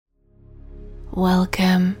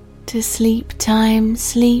Welcome to Sleep Time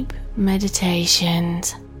Sleep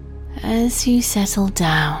Meditations. As you settle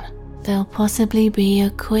down, there'll possibly be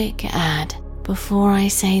a quick ad before I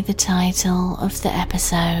say the title of the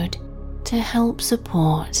episode to help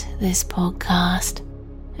support this podcast,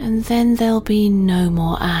 and then there'll be no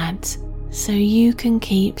more ads, so you can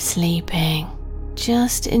keep sleeping.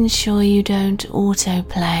 Just ensure you don't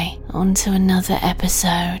autoplay onto another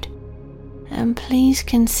episode. And please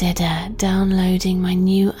consider downloading my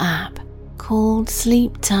new app called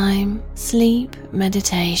Sleep Time Sleep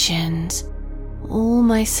Meditations. All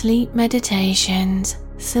my sleep meditations,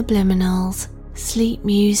 subliminals, sleep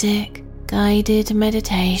music, guided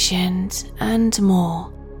meditations, and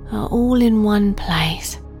more are all in one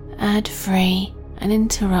place, ad-free and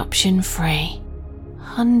interruption-free.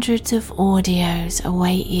 Hundreds of audios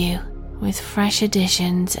await you with fresh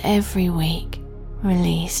editions every week,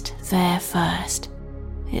 released there first.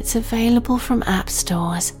 It's available from app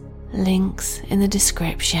stores, links in the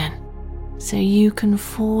description, so you can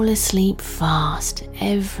fall asleep fast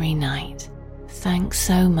every night. Thanks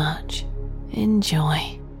so much.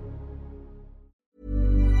 Enjoy.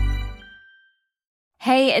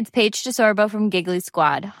 Hey, it's Paige DeSorbo from Giggly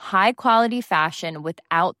Squad. High quality fashion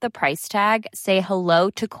without the price tag. Say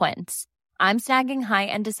hello to Quince. I'm snagging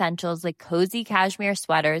high-end essentials like cozy cashmere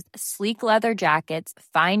sweaters, sleek leather jackets,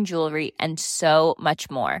 fine jewelry, and so much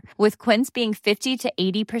more. With Quince being 50 to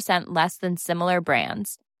 80% less than similar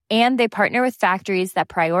brands. And they partner with factories that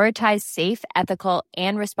prioritize safe, ethical,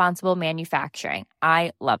 and responsible manufacturing.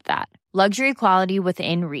 I love that. Luxury quality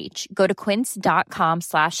within reach. Go to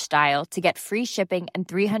quince.com/style to get free shipping and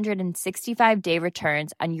 365-day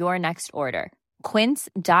returns on your next order.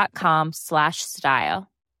 Quince.com/style.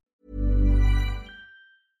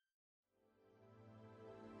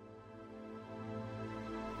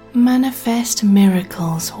 Manifest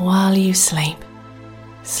miracles while you sleep.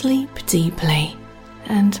 Sleep deeply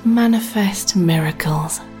and manifest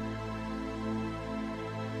miracles.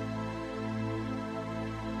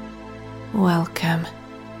 Welcome.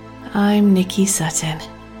 I'm Nikki Sutton.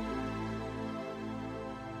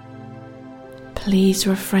 Please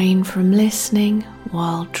refrain from listening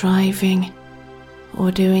while driving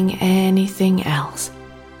or doing anything else.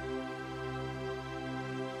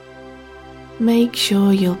 Make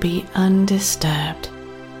sure you'll be undisturbed.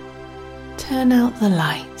 Turn out the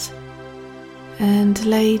lights and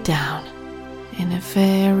lay down in a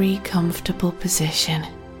very comfortable position.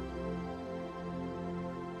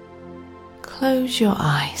 Close your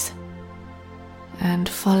eyes and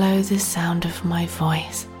follow the sound of my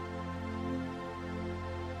voice.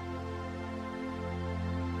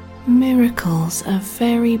 Miracles are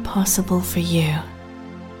very possible for you.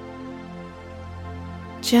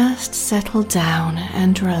 Just settle down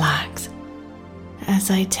and relax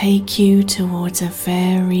as I take you towards a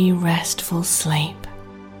very restful sleep.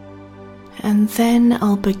 And then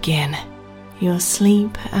I'll begin your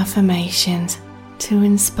sleep affirmations to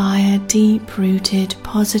inspire deep-rooted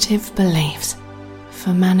positive beliefs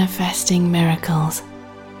for manifesting miracles.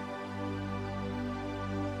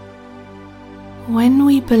 When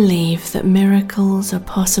we believe that miracles are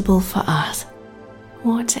possible for us,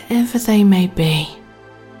 whatever they may be,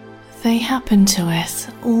 they happen to us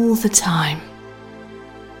all the time.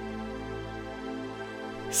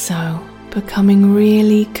 So, becoming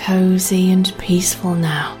really cozy and peaceful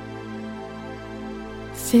now.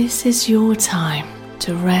 This is your time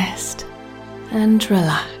to rest and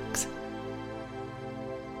relax.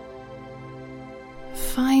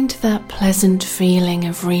 Find that pleasant feeling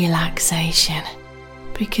of relaxation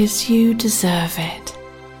because you deserve it.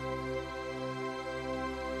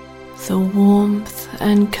 The warmth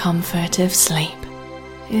and comfort of sleep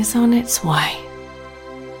is on its way.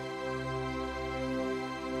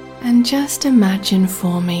 And just imagine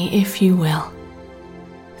for me, if you will,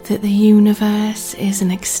 that the universe is an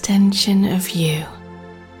extension of you.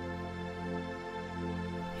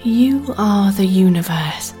 You are the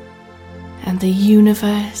universe, and the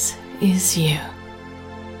universe is you.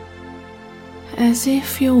 As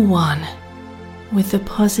if you're one with the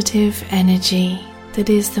positive energy that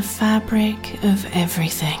is the fabric of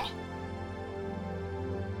everything.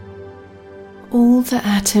 All the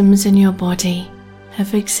atoms in your body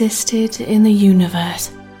have existed in the universe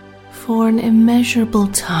for an immeasurable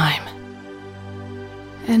time,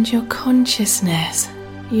 and your consciousness,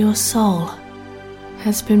 your soul,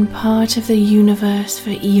 has been part of the universe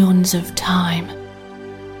for eons of time.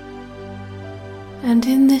 And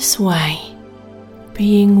in this way,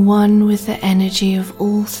 being one with the energy of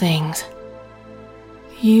all things,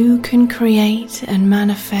 you can create and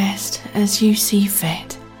manifest as you see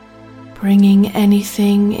fit, bringing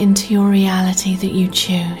anything into your reality that you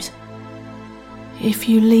choose. If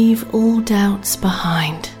you leave all doubts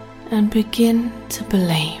behind and begin to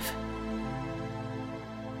believe.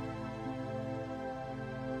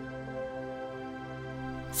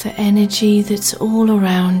 The energy that's all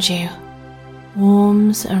around you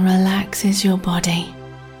warms and relaxes your body,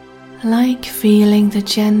 like feeling the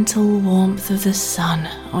gentle warmth of the sun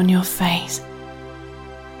on your face.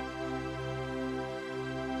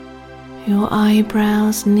 Your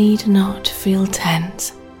eyebrows need not feel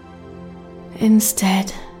tense.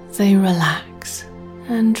 Instead, they relax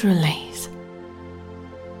and release.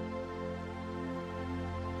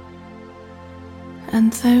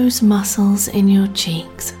 And those muscles in your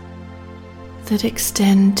cheeks that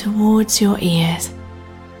extend towards your ears,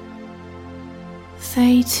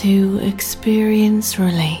 they too experience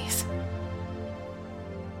release.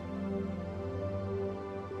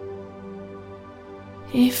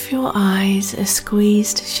 If your eyes are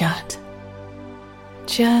squeezed shut,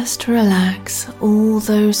 just relax all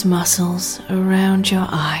those muscles around your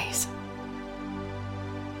eyes.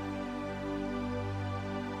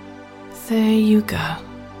 There you go.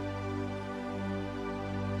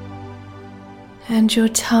 And your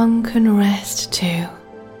tongue can rest too,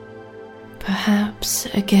 perhaps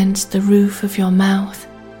against the roof of your mouth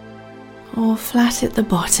or flat at the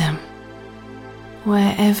bottom,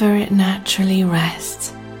 wherever it naturally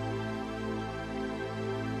rests.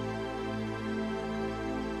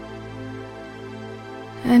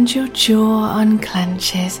 And your jaw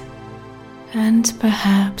unclenches and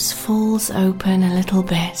perhaps falls open a little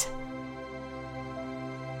bit.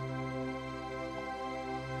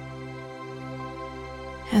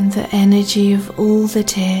 And the energy of all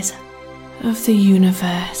that is, of the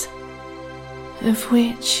universe, of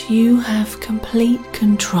which you have complete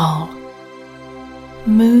control,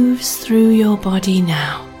 moves through your body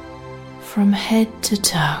now, from head to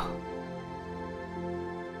toe.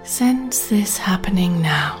 Sense this happening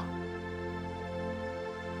now.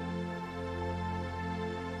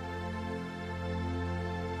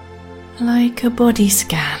 Like a body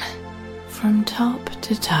scan, from top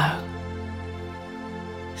to toe,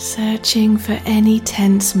 searching for any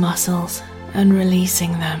tense muscles and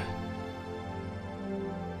releasing them.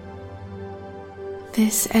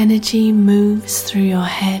 This energy moves through your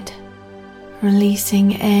head,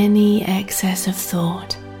 releasing any excess of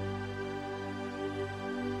thought.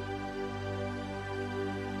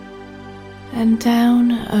 And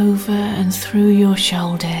down, over and through your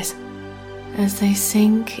shoulders as they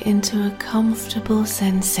sink into a comfortable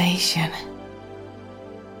sensation.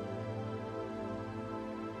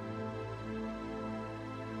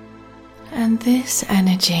 And this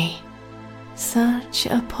energy, such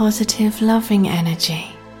a positive, loving energy,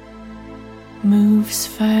 moves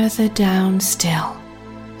further down still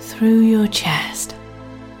through your chest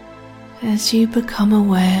as you become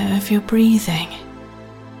aware of your breathing.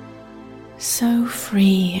 So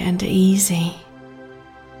free and easy.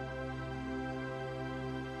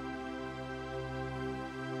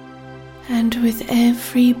 And with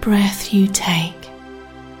every breath you take,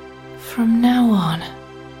 from now on,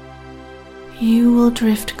 you will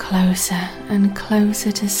drift closer and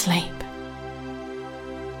closer to sleep.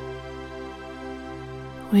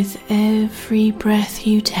 With every breath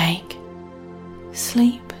you take,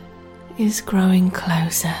 sleep is growing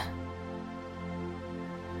closer.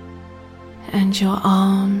 And your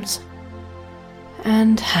arms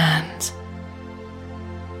and hands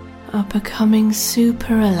are becoming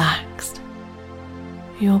super relaxed.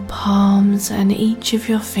 Your palms and each of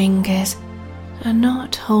your fingers are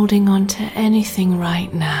not holding on to anything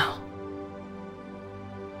right now.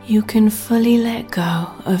 You can fully let go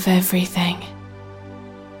of everything.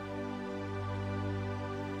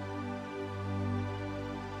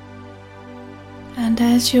 And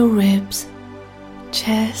as your ribs,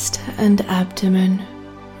 chest and abdomen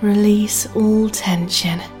release all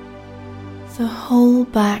tension, the whole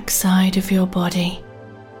back side of your body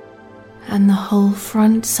and the whole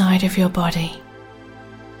front side of your body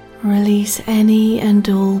release any and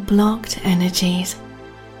all blocked energies,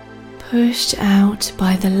 pushed out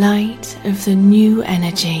by the light of the new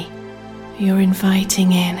energy you're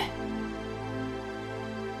inviting in.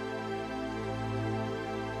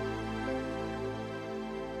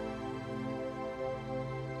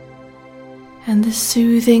 And the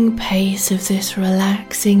soothing pace of this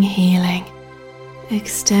relaxing healing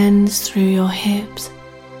extends through your hips,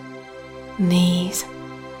 knees,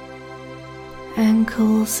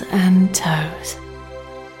 ankles and toes,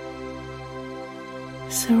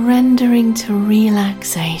 surrendering to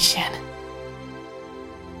relaxation.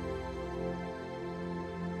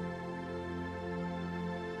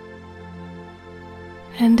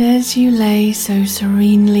 And as you lay so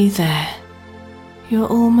serenely there, you're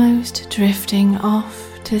almost drifting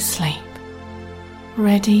off to sleep,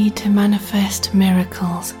 ready to manifest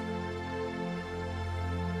miracles.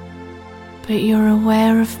 But you're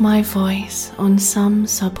aware of my voice on some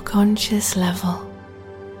subconscious level,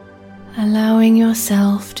 allowing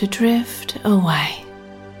yourself to drift away.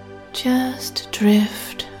 Just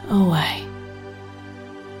drift away.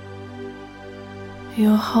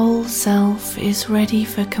 Your whole self is ready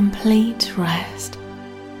for complete rest,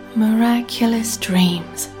 miraculous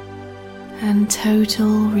dreams, and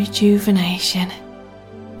total rejuvenation,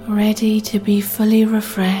 ready to be fully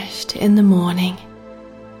refreshed in the morning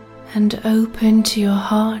and open to your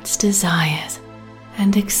heart's desires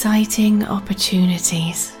and exciting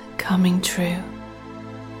opportunities coming true.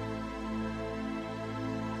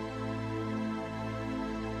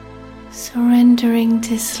 Surrendering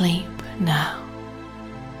to sleep now,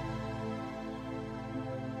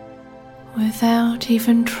 without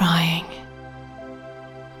even trying.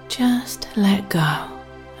 Just let go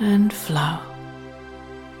and flow,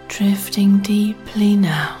 drifting deeply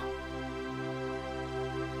now.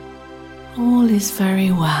 All is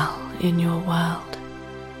very well in your world.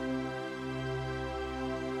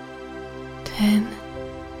 10,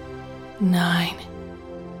 9,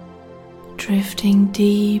 drifting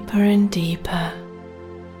deeper and deeper.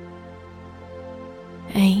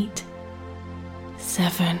 8,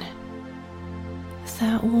 7,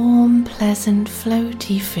 that warm, pleasant,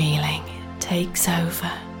 floaty feeling takes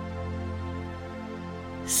over.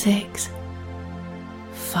 6,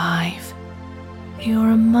 5, you're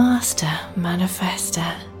a master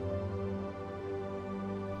manifester.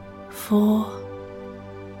 4,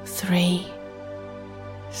 3,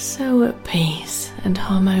 so at peace and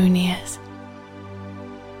harmonious.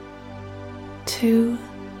 2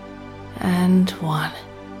 and 1.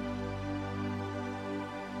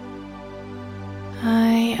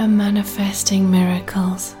 I am manifesting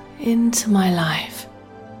miracles into my life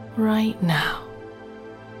right now.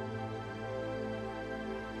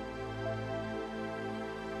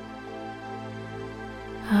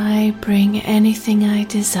 I bring anything I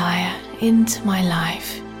desire into my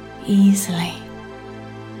life easily.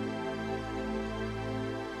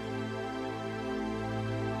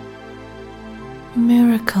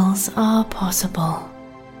 Miracles are possible.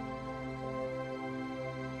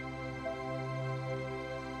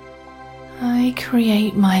 I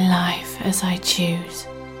create my life as I choose.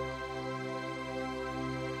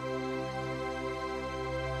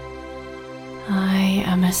 I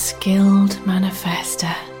am a skilled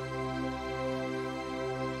manifester.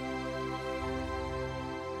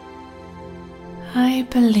 I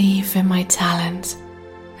believe in my talents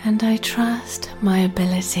and I trust my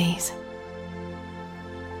abilities.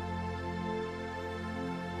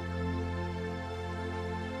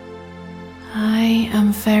 I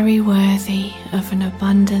am very worthy of an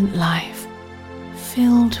abundant life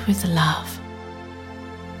filled with love.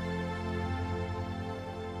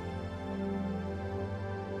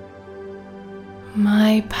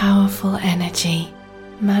 My powerful energy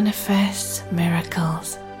manifests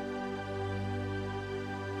miracles.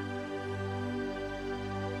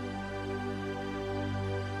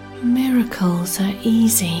 Miracles are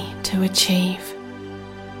easy to achieve.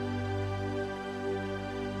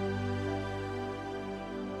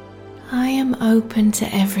 I am open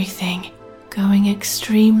to everything going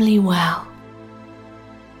extremely well.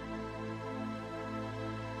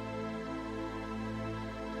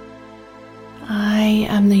 I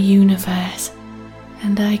am the universe,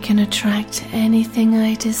 and I can attract anything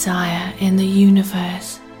I desire in the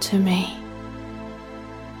universe to me.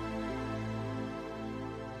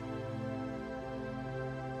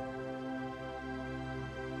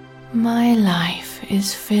 My life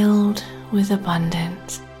is filled with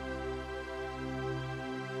abundance.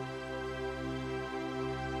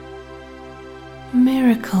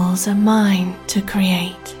 Miracles are mine to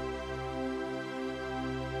create.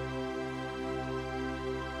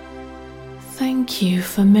 Thank you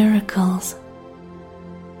for miracles.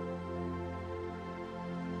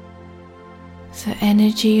 The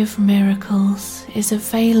energy of miracles is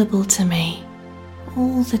available to me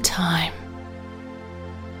all the time.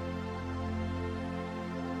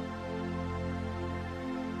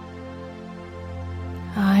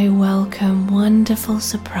 I welcome wonderful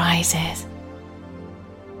surprises.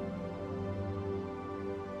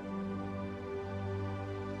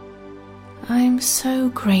 I'm so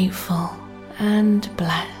grateful and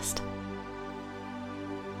blessed.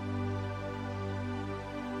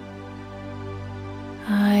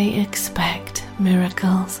 I expect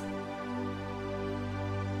miracles.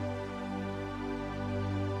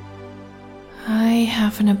 I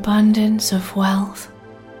have an abundance of wealth,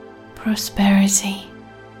 prosperity,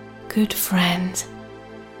 good friends,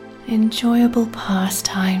 enjoyable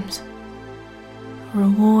pastimes,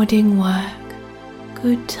 rewarding work,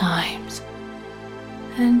 good times,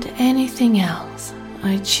 and anything else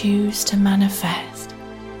I choose to manifest.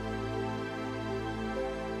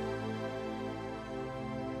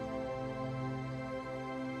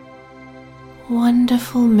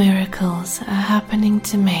 Wonderful miracles are happening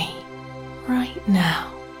to me right now.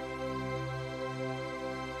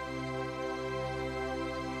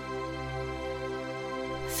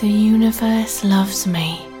 The universe loves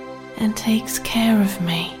me and takes care of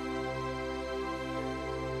me.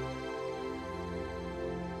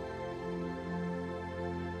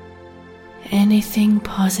 Anything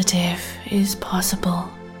positive is possible.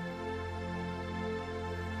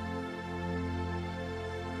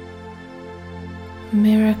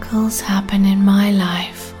 Miracles happen in my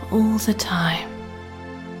life all the time.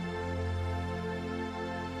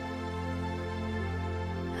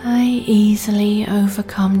 I easily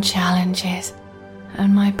overcome challenges,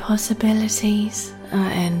 and my possibilities are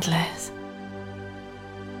endless.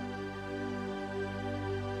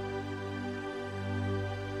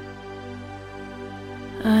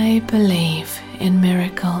 I believe in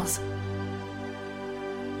miracles.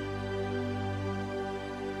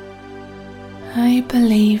 I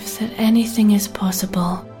believe that anything is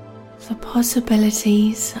possible. The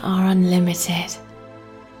possibilities are unlimited.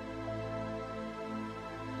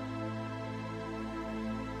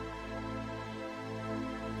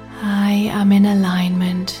 I am in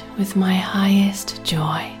alignment with my highest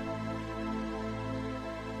joy.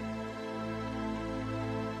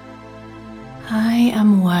 I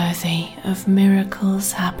am worthy of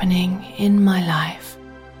miracles happening in my life.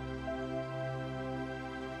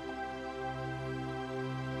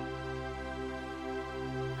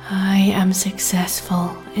 I am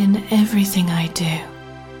successful in everything I do.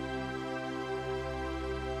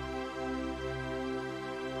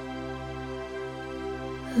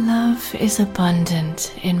 Love is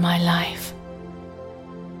abundant in my life.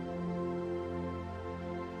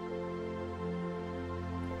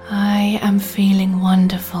 I am feeling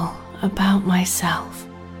wonderful about myself.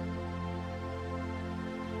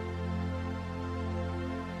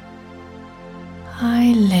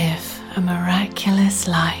 I live a miraculous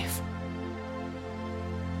life.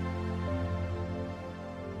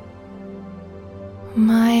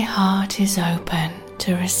 My heart is open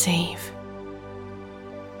to receive.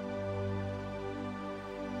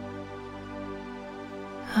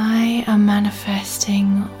 I am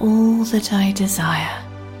manifesting all that I desire.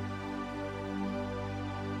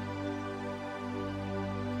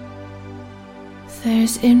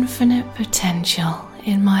 There's infinite potential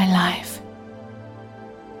in my life.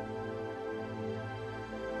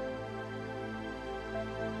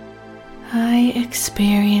 I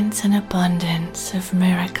experience an abundance of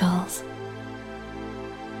miracles.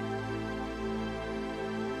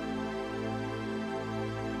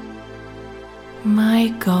 My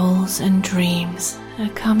goals and dreams are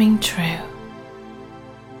coming true.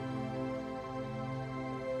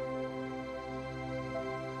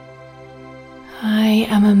 I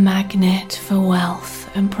am a magnet for wealth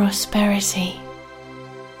and prosperity.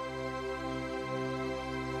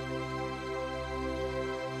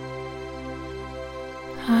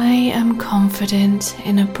 I am confident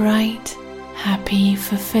in a bright, happy,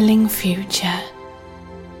 fulfilling future.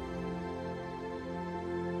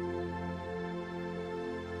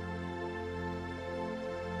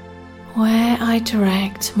 Where I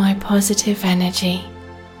direct my positive energy,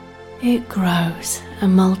 it grows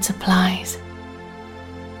and multiplies.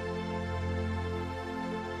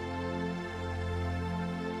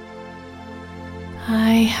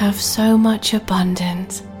 I have so much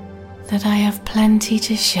abundance that I have plenty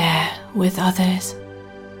to share with others.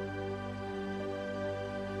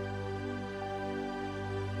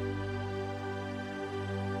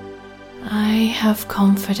 I have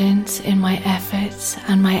confidence in my efforts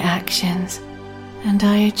and my actions, and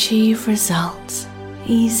I achieve results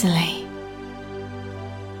easily.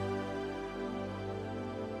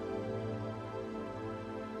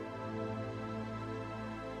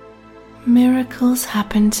 Miracles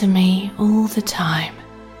happen to me all the time.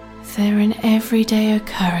 They're an everyday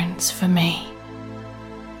occurrence for me.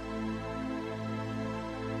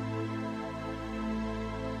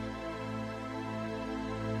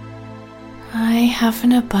 I have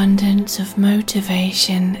an abundance of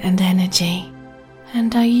motivation and energy,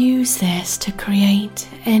 and I use this to create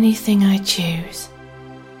anything I choose.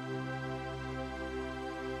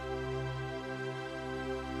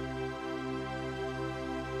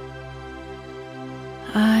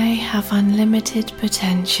 I have unlimited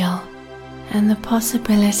potential and the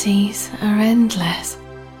possibilities are endless.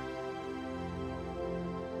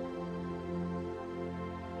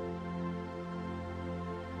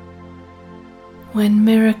 When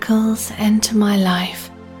miracles enter my life,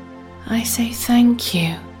 I say thank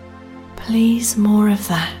you. Please, more of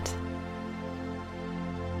that.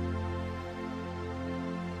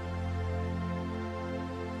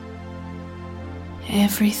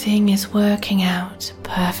 Everything is working out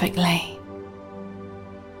perfectly.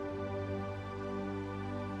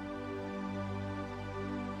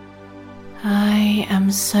 I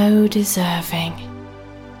am so deserving.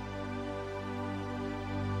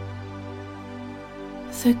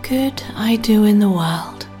 The good I do in the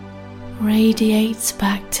world radiates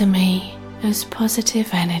back to me as positive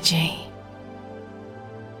energy.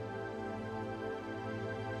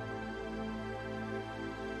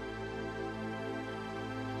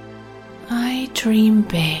 I dream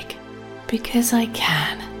big because I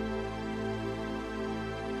can.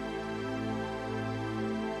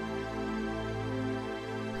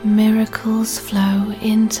 Miracles flow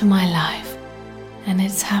into my life, and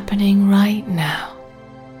it's happening right now.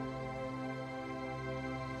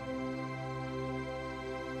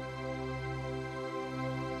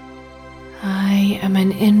 I am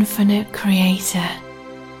an infinite creator.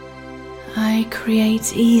 I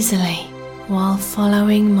create easily while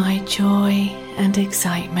following my joy and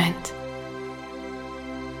excitement.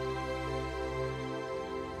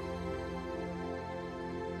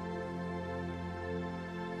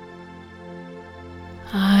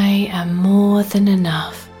 I am more than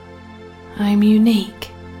enough. I'm unique,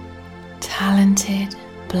 talented,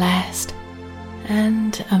 blessed,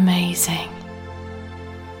 and amazing.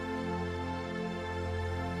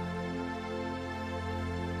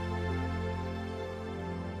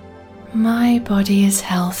 My body is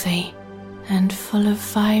healthy and full of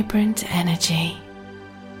vibrant energy.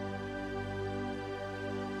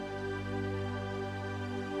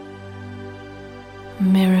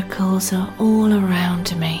 Miracles are all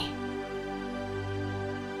around me.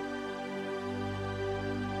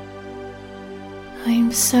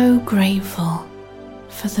 I'm so grateful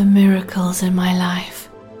for the miracles in my life.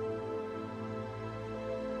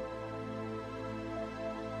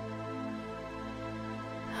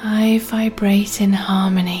 I vibrate in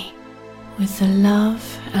harmony with the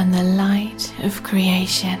love and the light of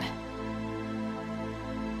creation.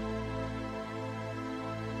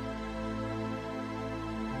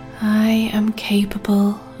 I am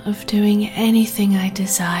capable of doing anything I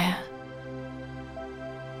desire.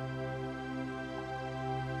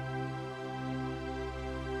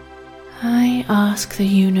 I ask the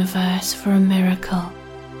universe for a miracle,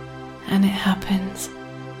 and it happens.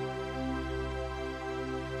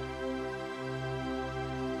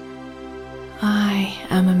 I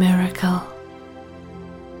am a miracle.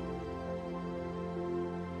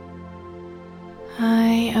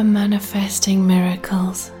 I am manifesting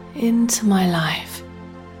miracles into my life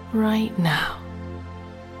right now.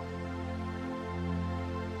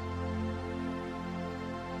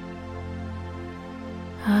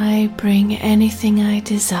 I bring anything I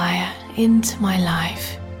desire into my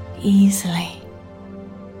life easily.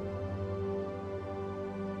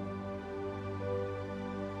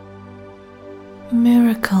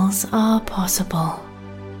 Miracles are possible.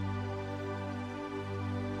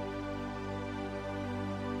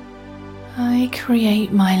 I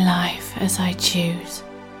create my life as I choose.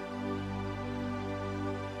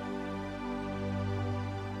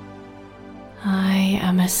 I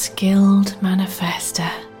am a skilled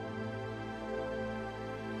manifester.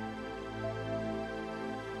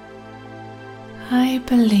 I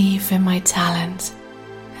believe in my talents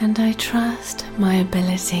and I trust my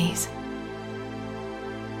abilities.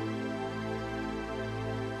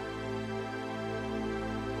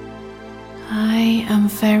 I am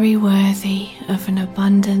very worthy of an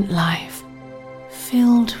abundant life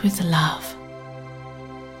filled with love.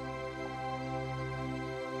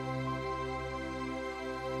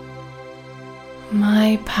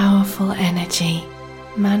 My powerful energy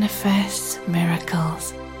manifests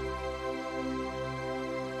miracles.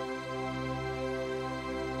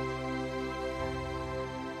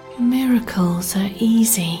 Miracles are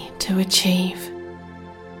easy to achieve.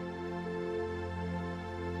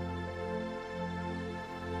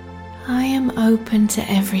 I am open to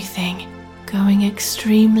everything going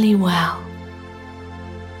extremely well.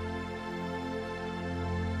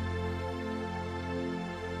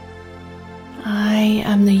 I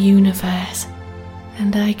am the universe,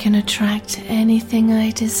 and I can attract anything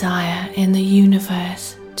I desire in the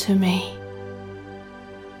universe to me.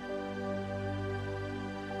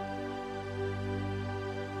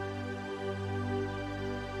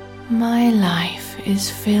 My life is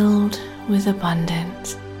filled with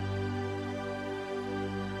abundance.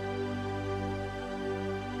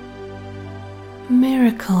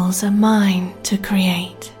 Miracles are mine to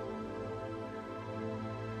create.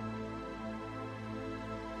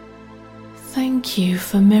 Thank you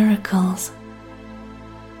for miracles.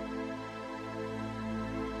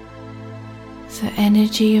 The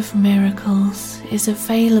energy of miracles is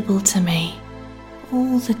available to me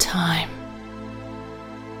all the time.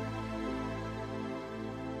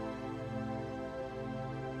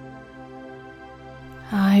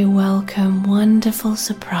 I welcome wonderful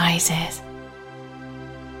surprises.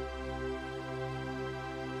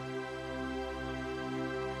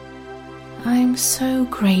 I'm so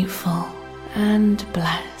grateful and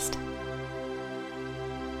blessed.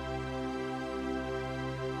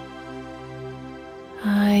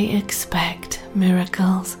 I expect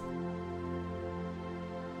miracles.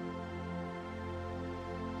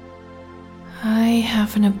 I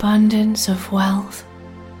have an abundance of wealth,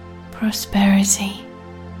 prosperity,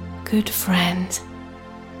 good friends,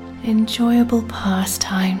 enjoyable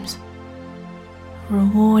pastimes,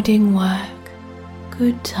 rewarding work,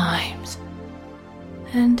 good times,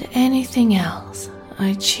 and anything else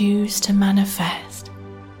I choose to manifest.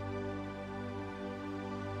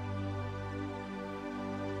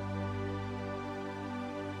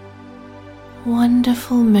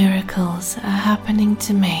 Wonderful miracles are happening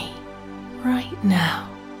to me right now.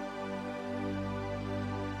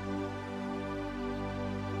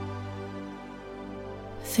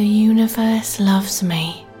 The universe loves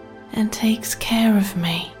me and takes care of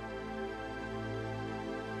me.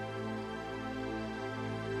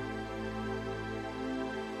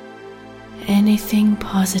 Anything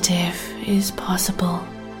positive is possible.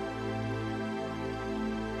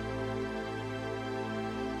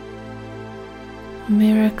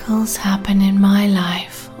 Miracles happen in my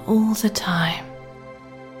life all the time.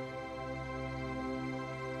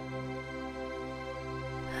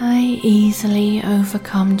 I easily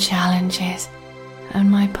overcome challenges, and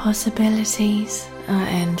my possibilities are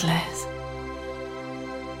endless.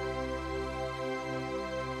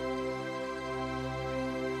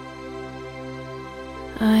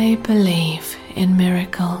 I believe in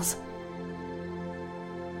miracles.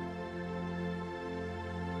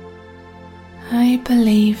 I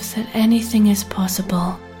believe that anything is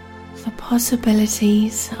possible. The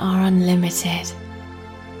possibilities are unlimited.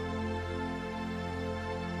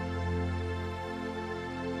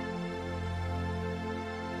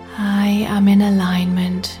 I am in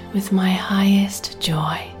alignment with my highest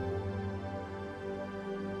joy.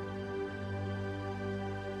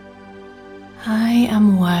 I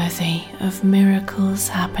am worthy of miracles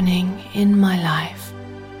happening in my life.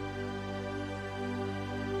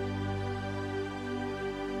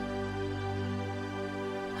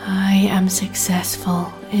 I am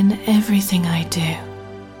successful in everything I do.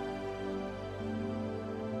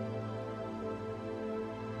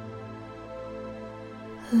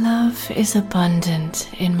 Love is abundant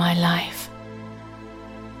in my life.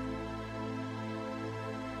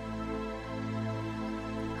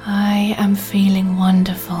 I am feeling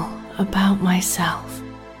wonderful about myself.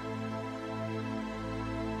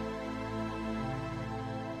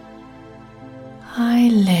 I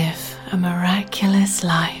live a miraculous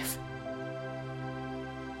life.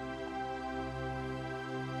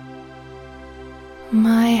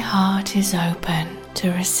 My heart is open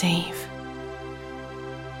to receive.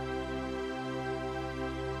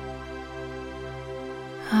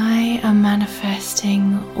 I am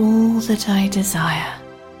manifesting all that I desire.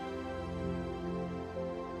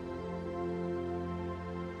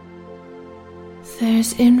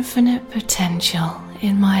 There's infinite potential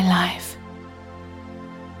in my life.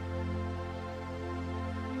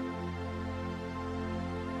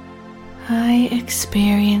 I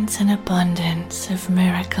experience an abundance of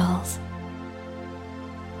miracles.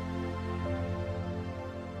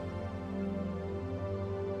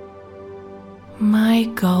 My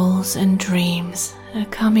goals and dreams are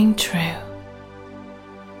coming true.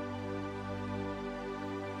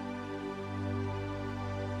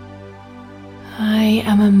 I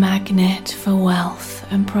am a magnet for wealth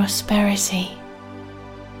and prosperity.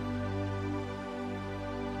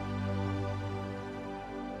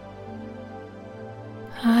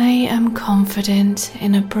 I am confident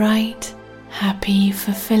in a bright, happy,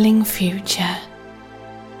 fulfilling future.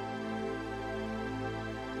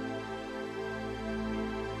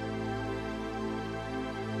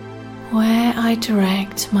 Where I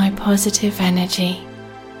direct my positive energy,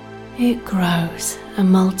 it grows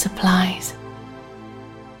and multiplies.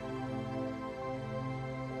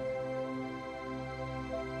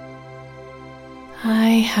 I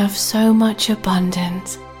I have so much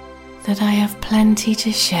abundance that I have plenty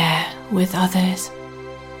to share with others.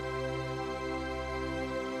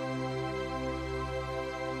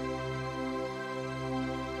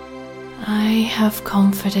 I have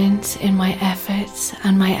confidence in my efforts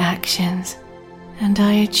and my actions, and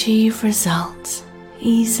I achieve results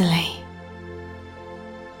easily.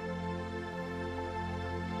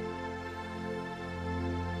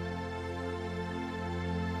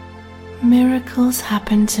 Miracles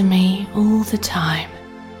happen to me all the time.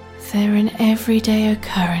 They're an everyday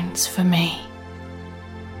occurrence for me.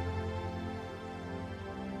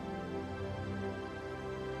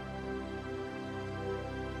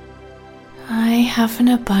 I have an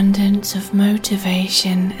abundance of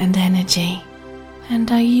motivation and energy, and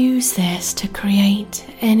I use this to create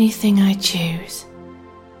anything I choose.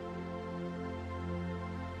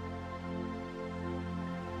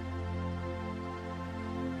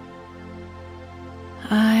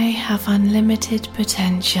 I have unlimited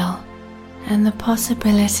potential, and the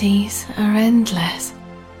possibilities are endless.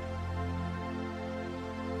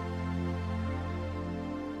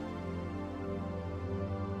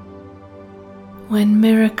 When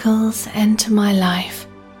miracles enter my life,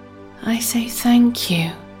 I say thank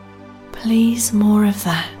you. Please, more of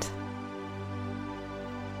that.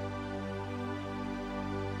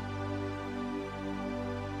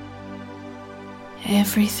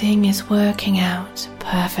 Everything is working out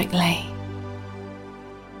perfectly.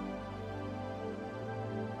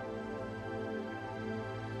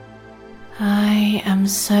 I am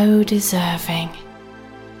so deserving.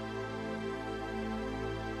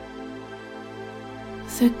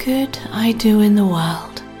 The good I do in the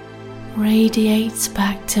world radiates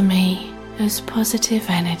back to me as positive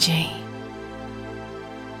energy.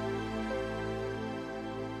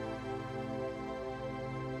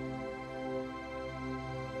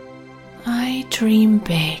 I dream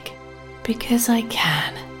big because I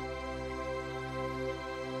can.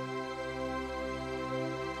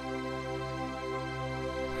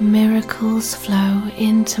 Miracles flow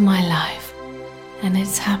into my life, and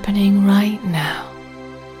it's happening right now.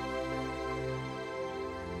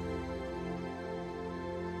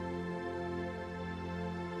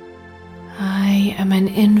 I am an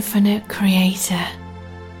infinite creator.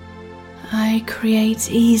 I create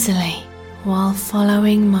easily while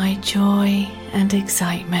following my joy and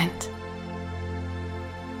excitement.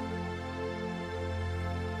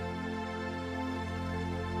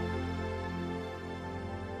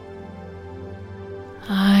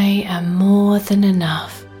 I am more than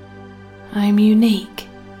enough. I'm unique,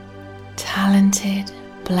 talented,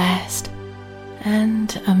 blessed,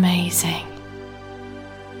 and amazing.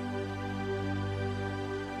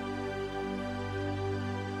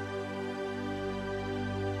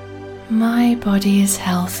 My body is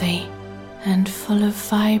healthy and full of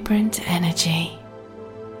vibrant energy.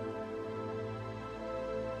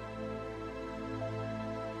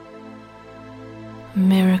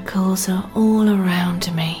 Miracles are all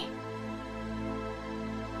around me.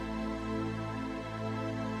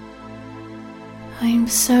 I'm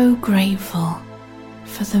so grateful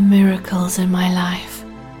for the miracles in my life.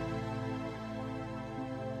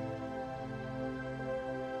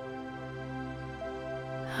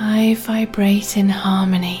 I vibrate in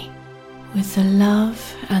harmony with the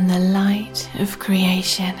love and the light of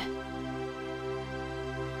creation.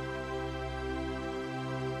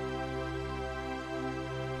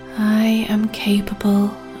 I am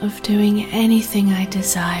capable of doing anything I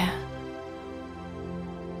desire.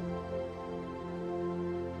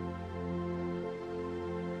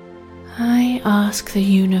 I ask the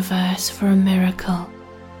universe for a miracle,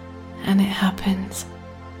 and it happens.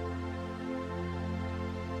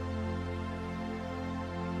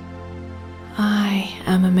 I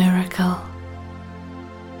am a miracle.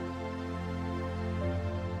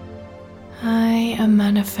 I am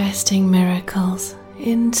manifesting miracles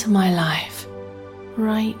into my life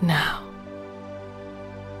right now.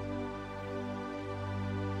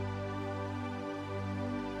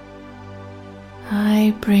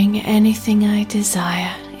 I bring anything I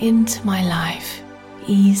desire into my life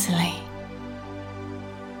easily.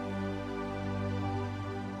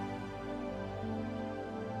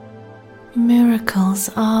 Miracles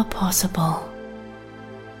are possible.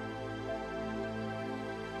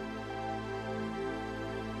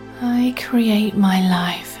 I create my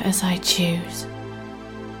life as I choose.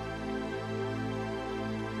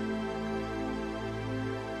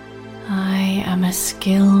 I am a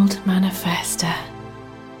skilled manifester.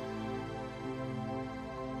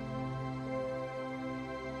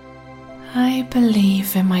 I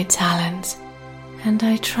believe in my talents and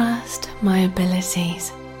I trust my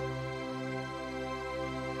abilities.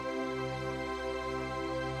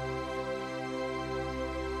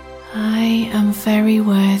 I am very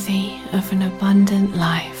worthy of an abundant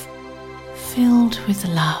life filled with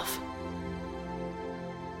love.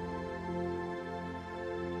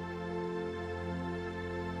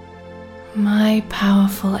 My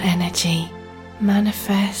powerful energy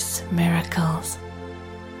manifests miracles.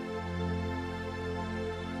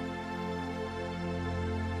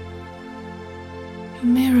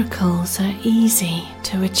 Miracles are easy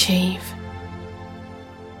to achieve.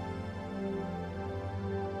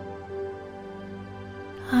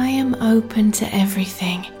 I am open to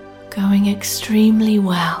everything going extremely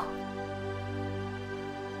well.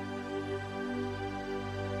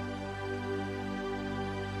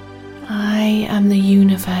 I am the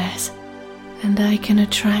universe, and I can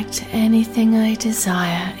attract anything I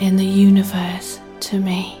desire in the universe to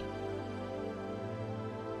me.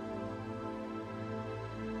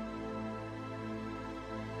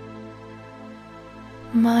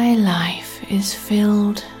 My life is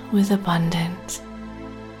filled with abundance.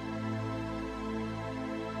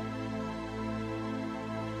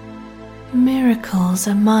 Miracles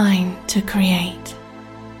are mine to create.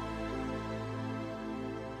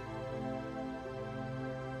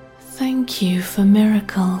 Thank you for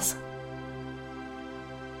miracles.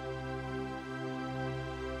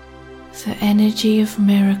 The energy of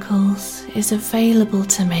miracles is available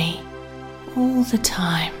to me all the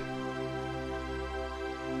time.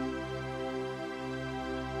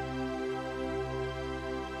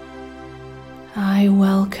 I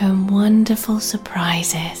welcome wonderful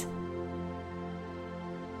surprises.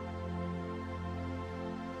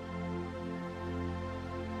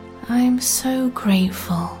 I'm so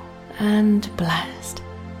grateful and blessed.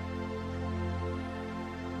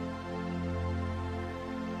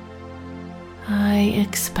 I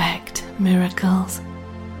expect miracles.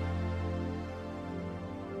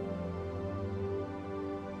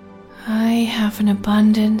 I have an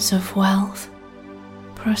abundance of wealth,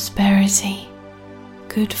 prosperity,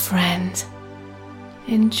 good friends,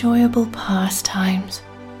 enjoyable pastimes,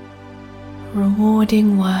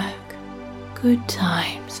 rewarding work, good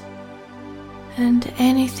times, and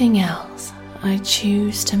anything else I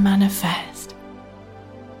choose to manifest.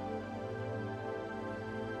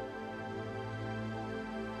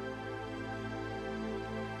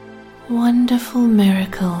 Wonderful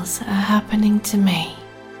miracles are happening to me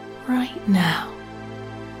right now.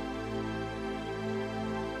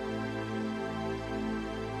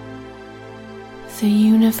 The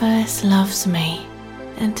universe loves me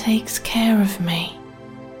and takes care of me.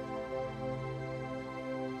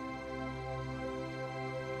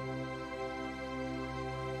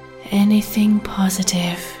 Anything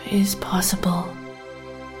positive is possible.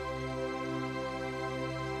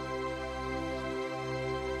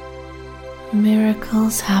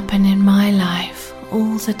 Miracles happen in my life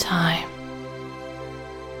all the time.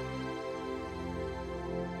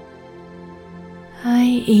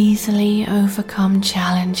 I easily overcome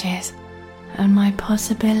challenges, and my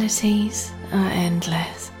possibilities are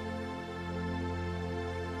endless.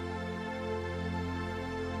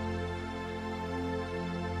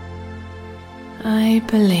 I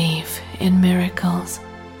believe in miracles.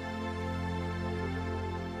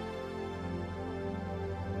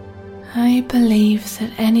 I believe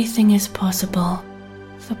that anything is possible.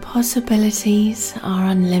 The possibilities are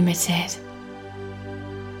unlimited.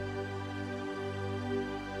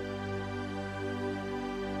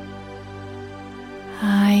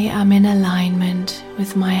 I am in alignment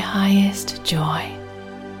with my highest joy.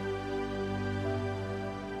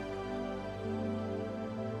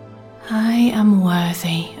 I am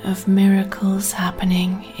worthy of miracles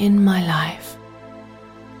happening in my life.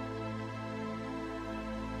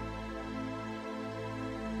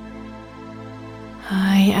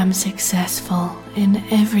 I am successful in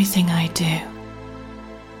everything I do.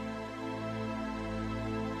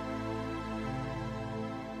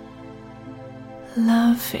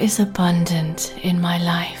 Love is abundant in my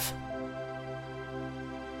life.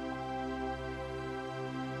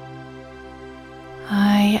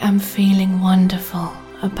 I am feeling wonderful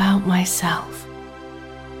about myself.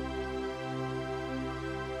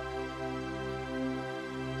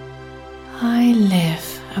 I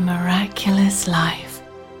live a miraculous life.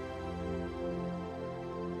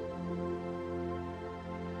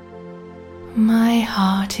 My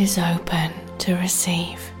heart is open to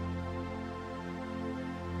receive.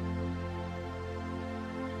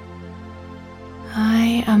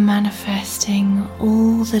 I am manifesting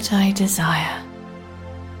all that I desire.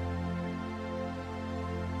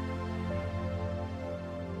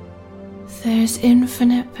 There's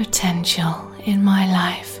infinite potential in my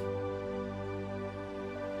life.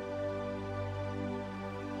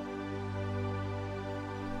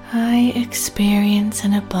 I experience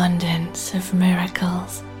an abundance of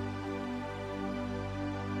miracles.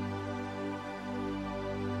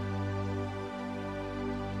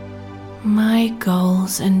 My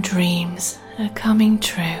goals and dreams are coming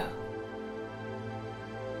true.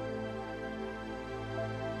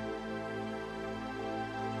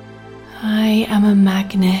 I am a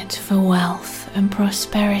magnet for wealth and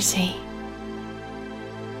prosperity.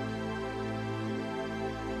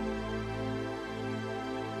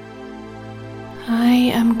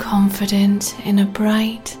 I am confident in a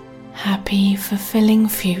bright, happy, fulfilling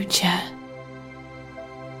future.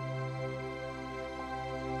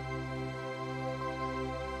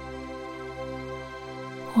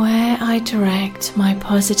 Where I direct my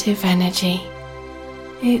positive energy,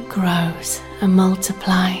 it grows and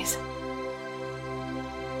multiplies.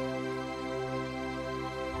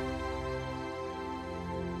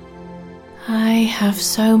 I have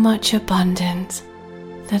so much abundance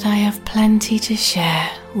that I have plenty to share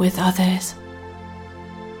with others.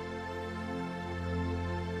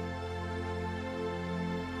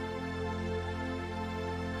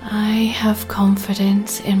 I have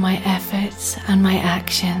confidence in my efforts and my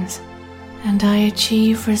actions, and I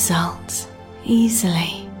achieve results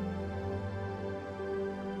easily.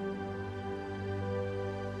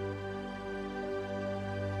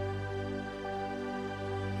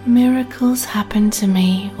 Miracles happen to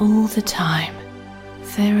me all the time.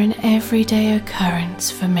 They're an everyday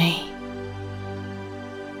occurrence for me.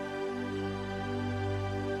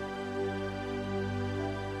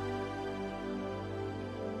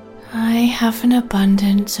 I have an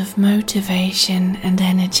abundance of motivation and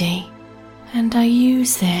energy, and I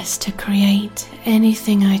use this to create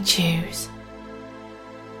anything I choose.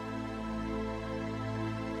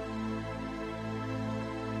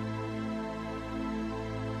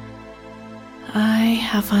 I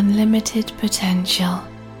have unlimited potential,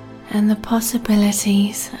 and the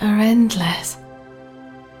possibilities are endless.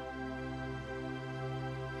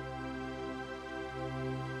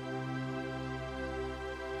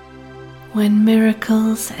 When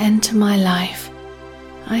miracles enter my life,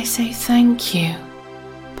 I say thank you.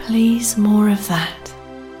 Please, more of that.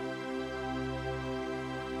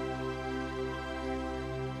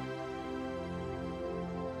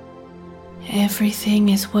 Everything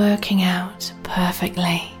is working out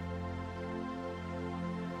perfectly.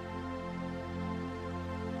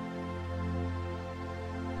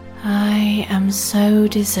 I am so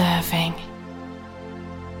deserving.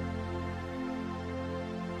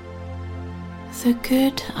 The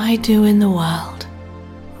good I do in the world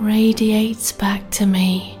radiates back to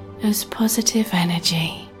me as positive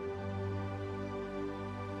energy.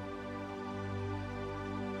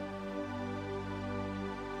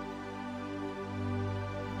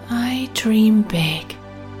 I dream big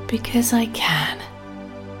because I can.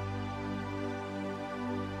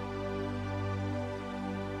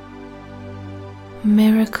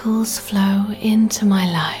 Miracles flow into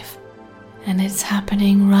my life, and it's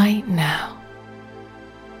happening right now.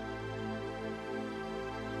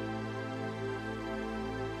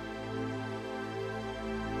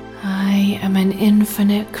 I am an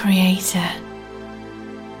infinite creator.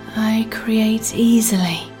 I create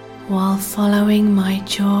easily while following my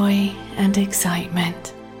joy and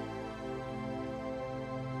excitement.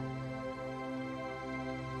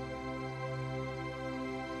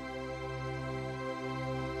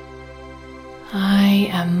 I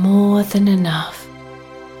am more than enough.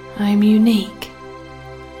 I'm unique,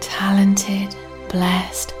 talented,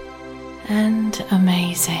 blessed, and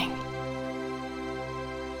amazing.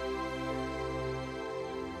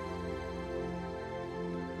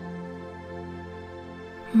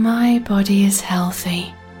 My body is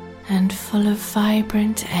healthy and full of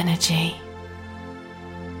vibrant energy.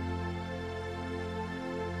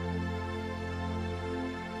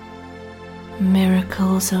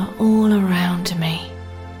 Miracles are all around me.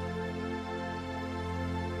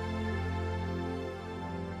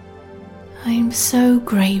 I am so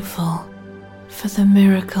grateful for the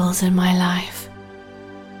miracles in my life.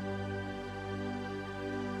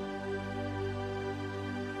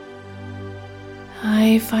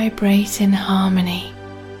 I vibrate in harmony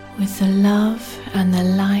with the love and the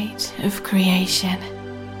light of creation.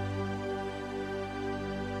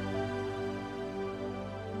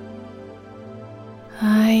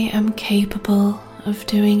 I am capable of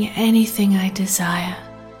doing anything I desire.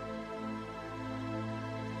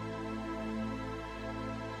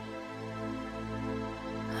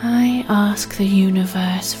 I ask the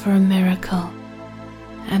universe for a miracle,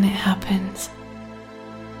 and it happens.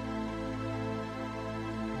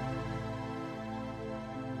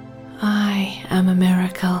 I am a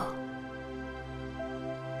miracle.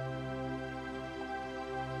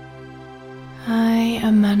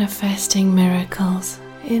 am manifesting miracles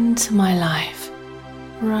into my life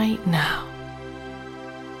right now.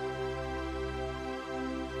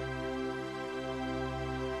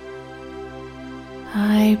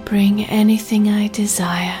 I bring anything I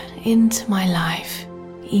desire into my life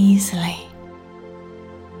easily.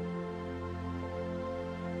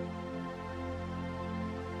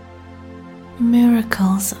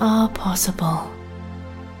 Miracles are possible.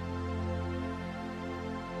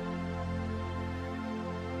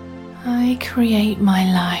 I create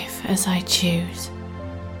my life as I choose.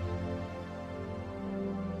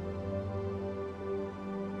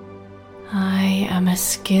 I am a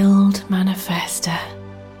skilled manifester.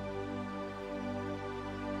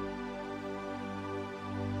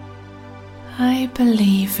 I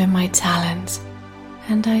believe in my talents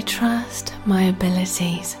and I trust my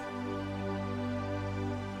abilities.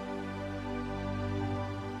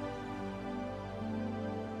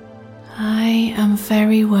 I am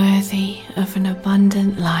very worthy of an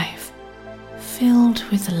abundant life filled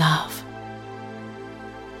with love.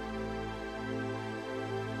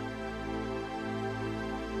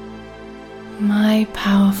 My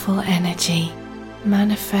powerful energy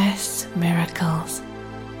manifests miracles.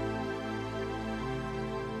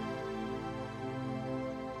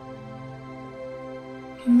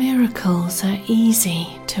 Miracles are easy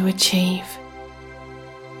to achieve.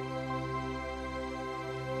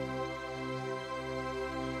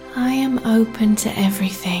 I am open to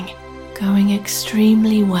everything going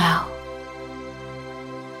extremely well.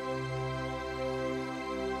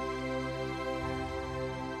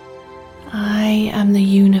 I am the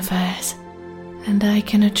universe, and I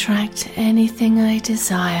can attract anything I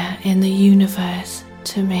desire in the universe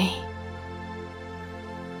to me.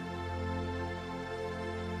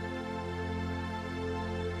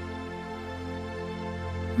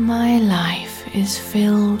 My life is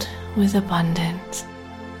filled with abundance.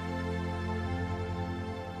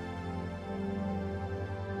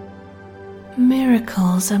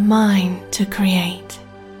 Miracles are mine to create.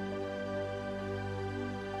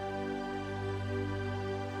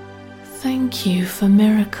 Thank you for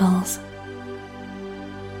miracles.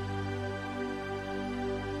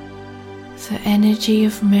 The energy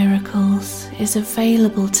of miracles is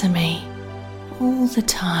available to me all the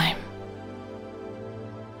time.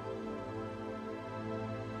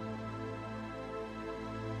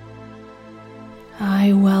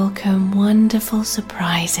 I welcome wonderful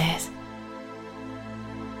surprises.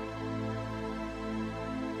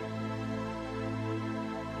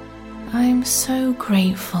 I'm so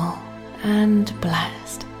grateful and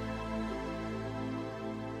blessed.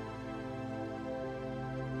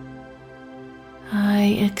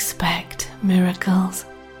 I expect miracles.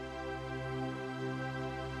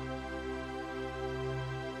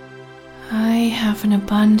 I have an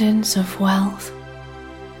abundance of wealth,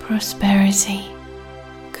 prosperity,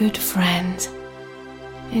 good friends,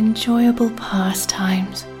 enjoyable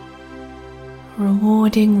pastimes,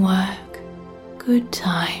 rewarding work, good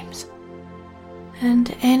times,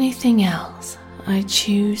 and anything else I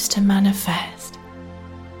choose to manifest.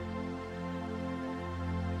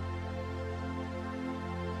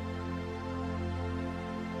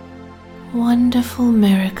 Wonderful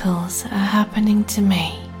miracles are happening to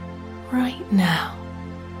me right now.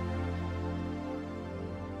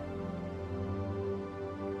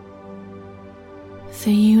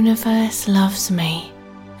 The universe loves me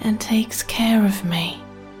and takes care of me.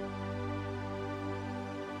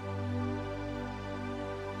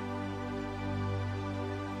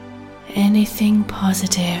 Anything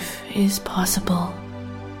positive is possible.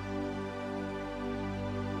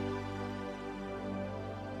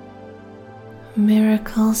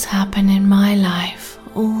 Miracles happen in my life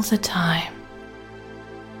all the time.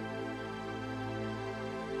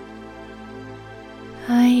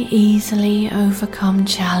 I easily overcome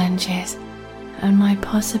challenges, and my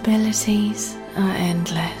possibilities are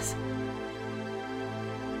endless.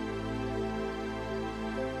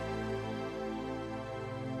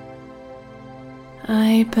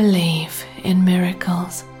 I believe in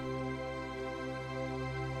miracles.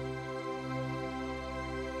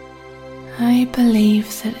 I believe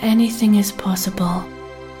that anything is possible.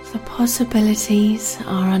 The possibilities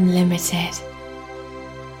are unlimited.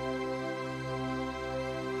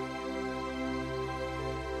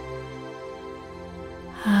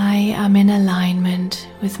 I am in alignment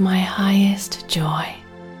with my highest joy.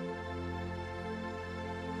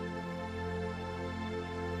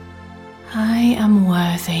 I am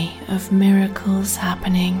worthy of miracles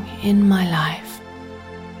happening in my life.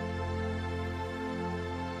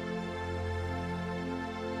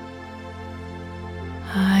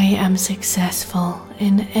 I am successful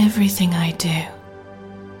in everything I do.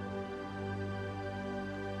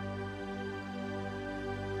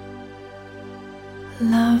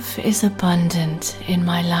 Love is abundant in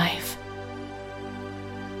my life.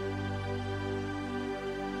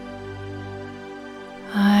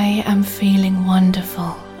 I am feeling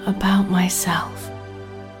wonderful about myself.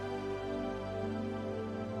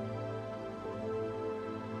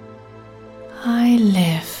 I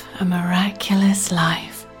live a miraculous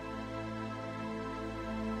life.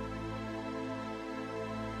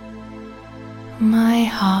 My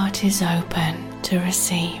heart is open to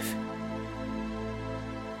receive.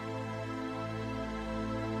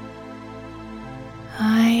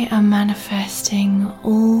 I am manifesting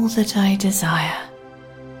all that I desire.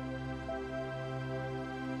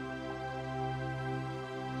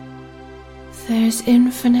 There's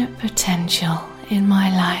infinite potential in my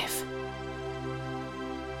life.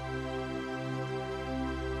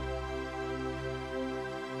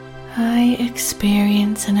 I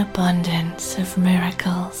experience an abundance of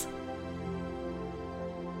miracles.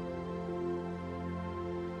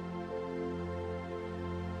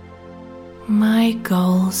 My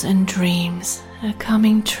goals and dreams are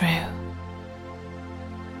coming true.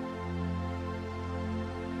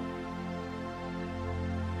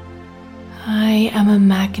 I am a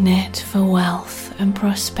magnet for wealth and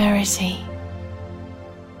prosperity.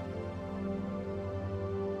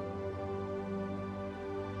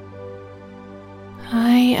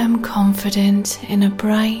 I am confident in a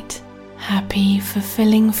bright, happy,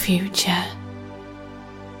 fulfilling future.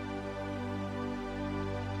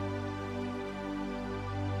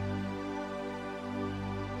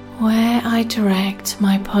 Where I direct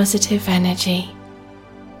my positive energy,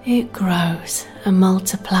 it grows and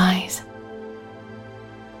multiplies.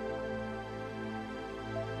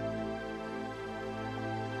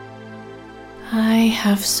 I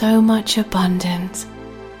have so much abundance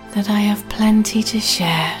that I have plenty to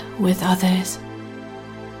share with others.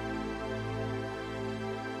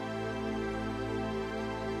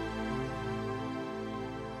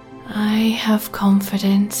 I have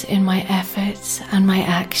confidence in my efforts and my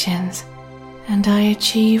actions, and I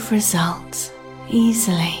achieve results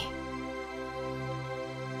easily.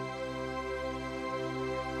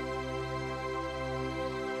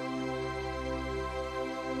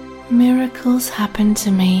 Miracles happen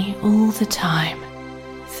to me all the time.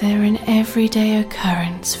 They're an everyday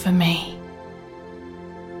occurrence for me.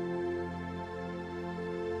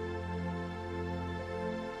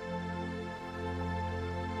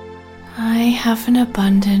 I have an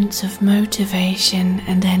abundance of motivation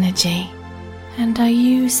and energy, and I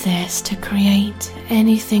use this to create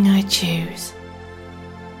anything I choose.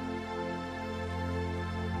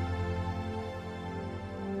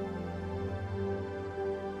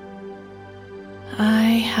 I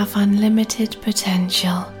have unlimited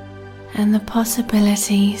potential, and the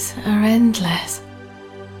possibilities are endless.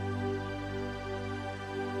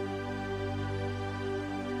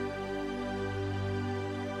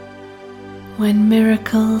 When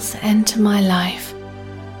miracles enter my life,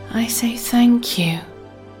 I say thank you.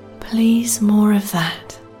 Please, more of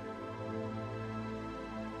that.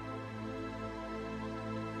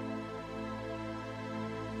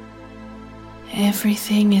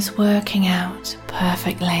 Everything is working out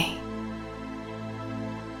perfectly.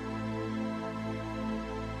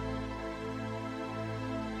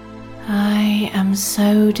 I am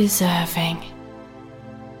so deserving.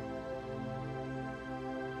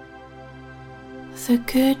 The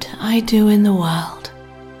good I do in the world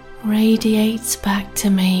radiates back to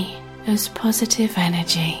me as positive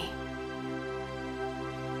energy.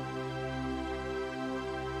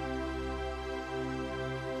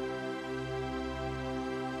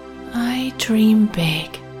 I dream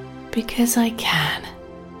big because I can.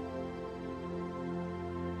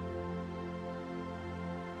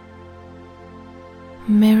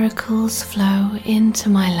 Miracles flow into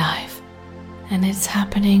my life, and it's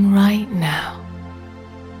happening right now.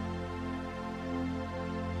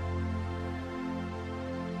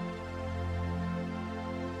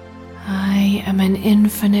 I am an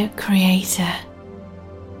infinite creator.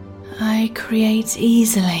 I create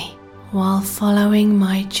easily while following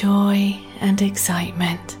my joy and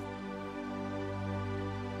excitement.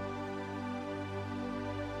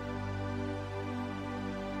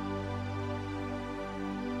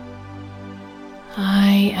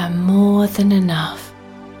 I am more than enough.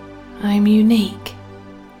 I'm unique,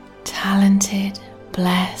 talented,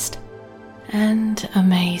 blessed, and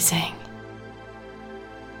amazing.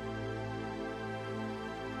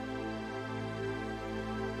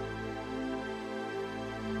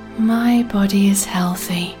 My body is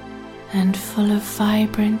healthy and full of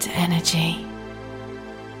vibrant energy.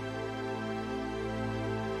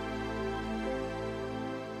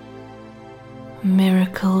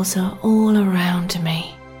 Miracles are all around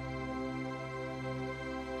me,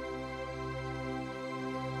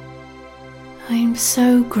 I'm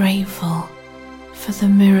so grateful for the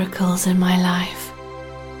miracles in my life.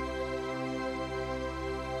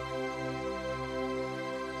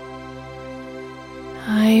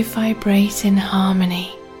 I vibrate in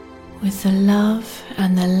harmony with the love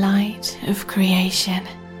and the light of creation.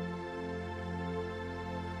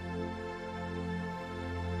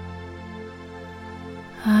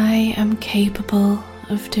 I am capable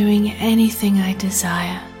of doing anything I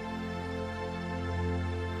desire.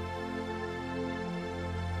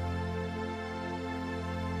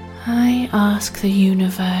 I ask the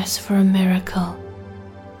universe for a miracle,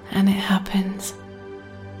 and it happens.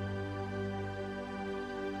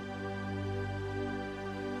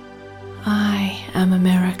 I am a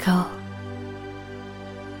miracle.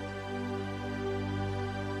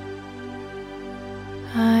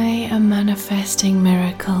 I am manifesting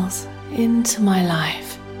miracles into my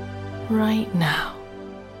life right now.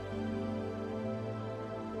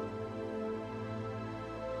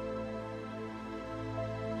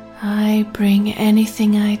 I bring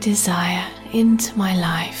anything I desire into my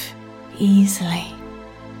life easily.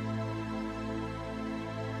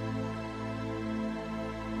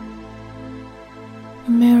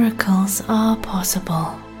 Miracles are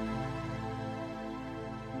possible.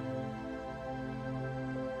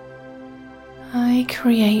 I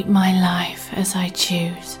create my life as I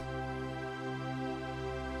choose.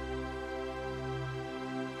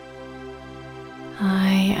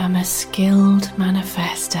 I am a skilled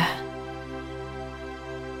manifester.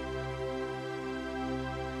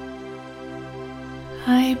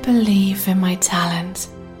 I believe in my talents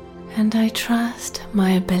and I trust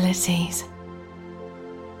my abilities.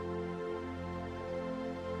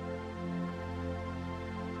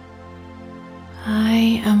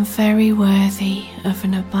 I am very worthy of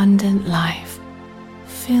an abundant life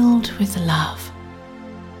filled with love.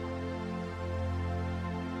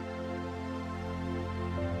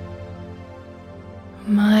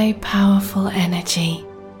 My powerful energy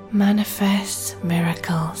manifests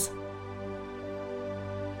miracles.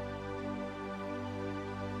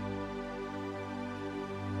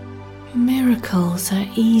 Miracles are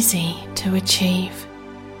easy to achieve.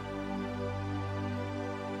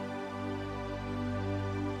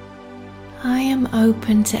 I am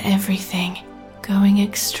open to everything going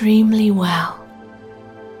extremely well.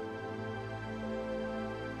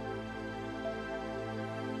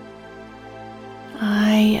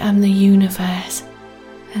 I am the universe,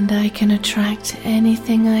 and I can attract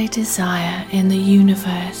anything I desire in the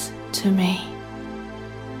universe to me.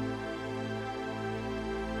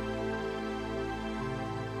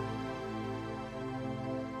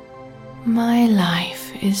 My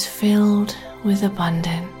life is filled with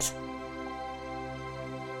abundance.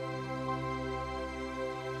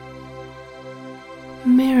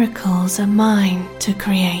 Miracles are mine to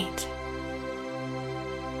create.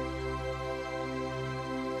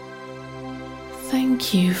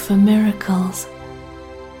 Thank you for miracles.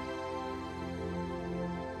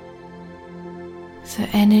 The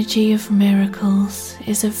energy of miracles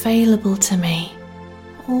is available to me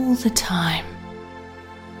all the time.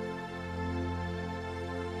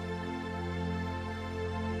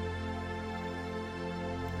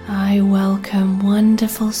 I welcome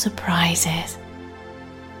wonderful surprises.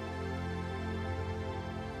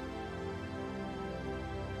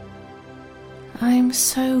 I'm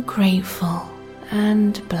so grateful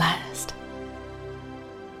and blessed.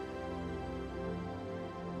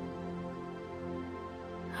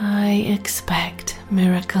 I expect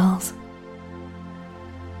miracles.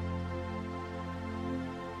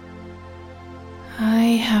 I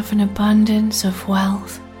have an abundance of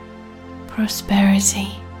wealth, prosperity,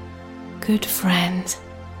 good friends,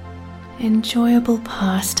 enjoyable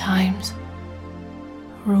pastimes,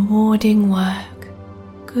 rewarding work,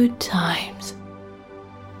 good times,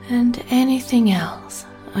 and anything else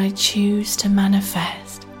I choose to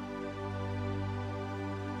manifest.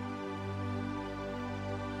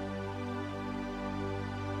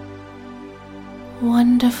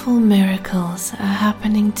 Wonderful miracles are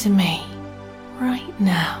happening to me right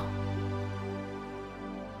now.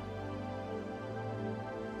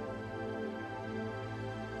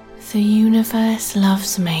 The universe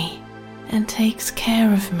loves me and takes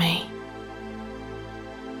care of me.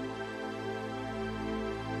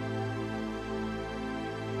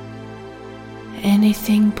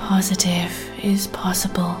 Anything positive is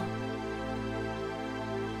possible.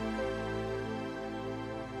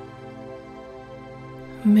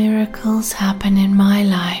 Miracles happen in my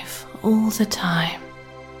life all the time.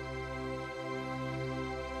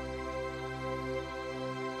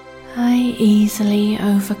 I easily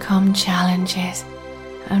overcome challenges,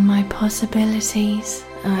 and my possibilities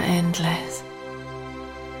are endless.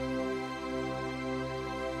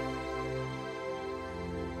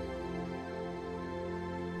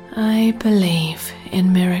 I believe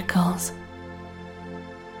in miracles.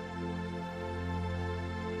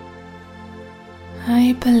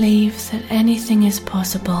 I believe that anything is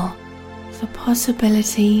possible. The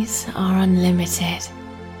possibilities are unlimited.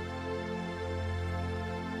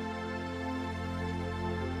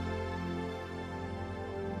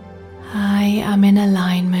 I am in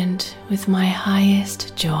alignment with my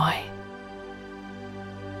highest joy.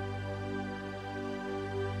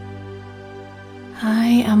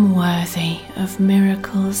 I am worthy of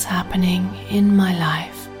miracles happening in my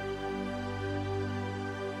life.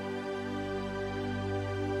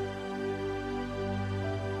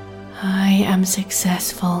 I am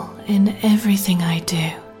successful in everything I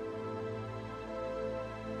do.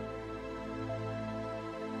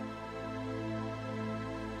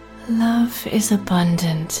 Love is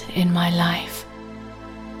abundant in my life.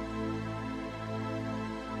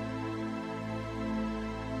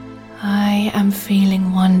 I am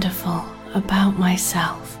feeling wonderful about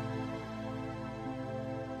myself.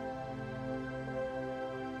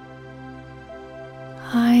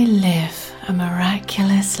 I live a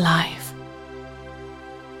miraculous life.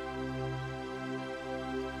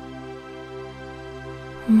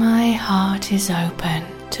 My heart is open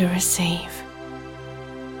to receive.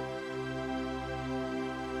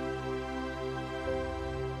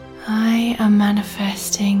 I am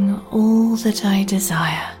manifesting all that I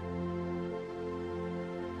desire.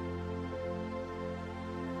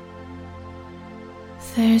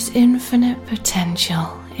 There's infinite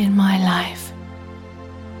potential in my life.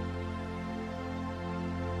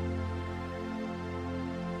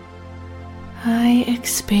 I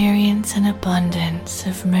experience an abundance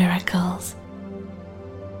of miracles.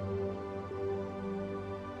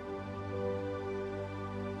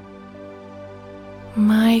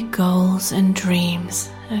 My goals and dreams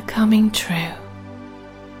are coming true.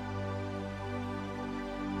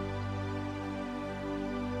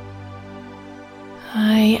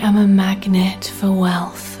 I am a magnet for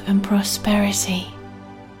wealth and prosperity.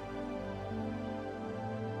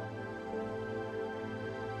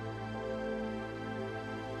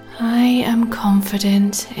 I am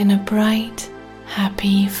confident in a bright,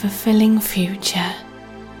 happy, fulfilling future.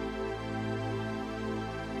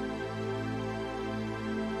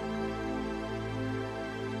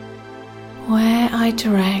 Where I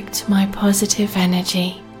direct my positive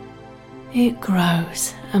energy, it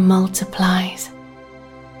grows and multiplies.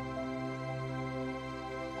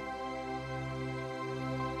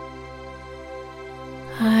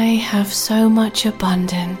 I have so much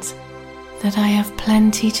abundance that I have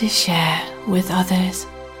plenty to share with others.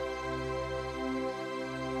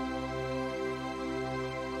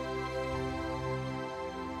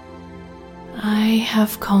 I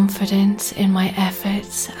have confidence in my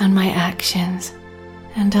efforts and my actions,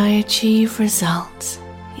 and I achieve results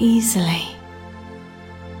easily.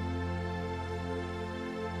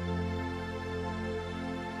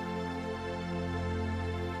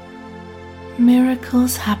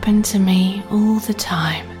 Miracles happen to me all the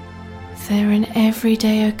time. They're an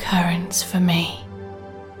everyday occurrence for me.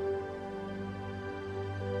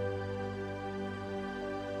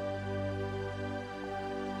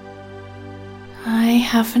 I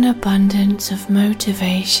have an abundance of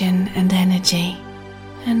motivation and energy,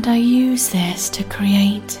 and I use this to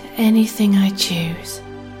create anything I choose.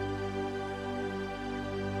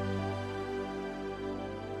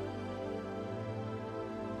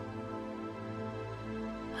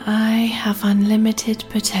 I have unlimited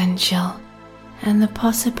potential, and the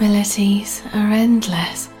possibilities are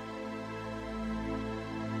endless.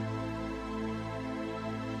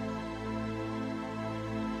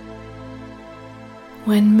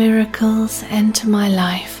 When miracles enter my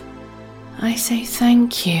life, I say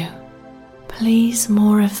thank you. Please,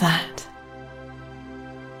 more of that.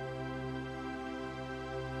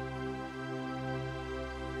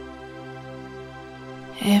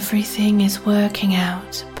 Everything is working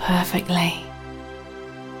out perfectly.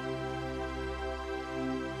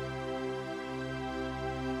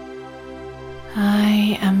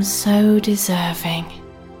 I am so deserving.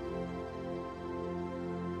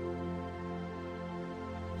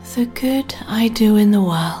 The good I do in the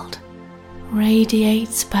world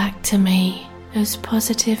radiates back to me as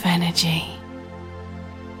positive energy.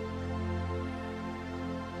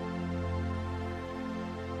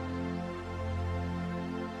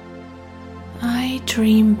 I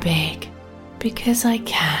dream big because I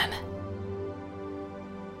can.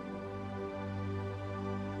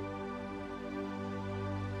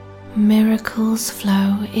 Miracles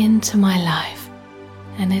flow into my life,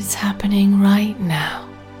 and it's happening right now.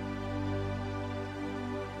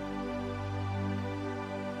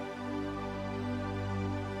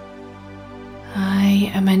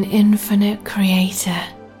 am an infinite creator.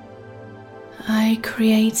 I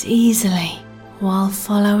create easily while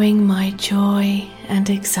following my joy and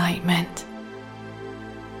excitement.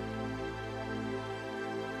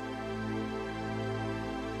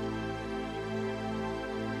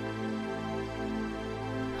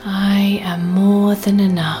 I am more than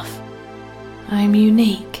enough. I'm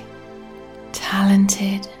unique,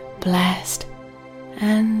 talented, blessed,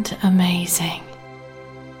 and amazing.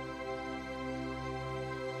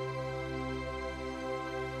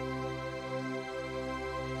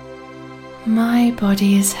 My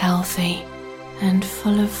body is healthy and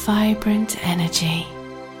full of vibrant energy.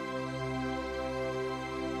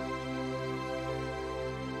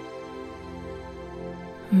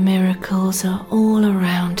 Miracles are all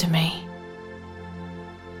around me.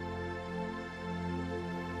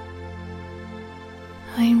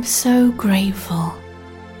 I'm so grateful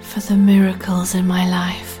for the miracles in my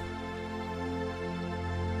life.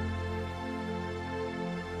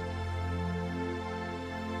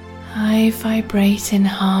 I vibrate in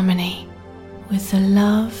harmony with the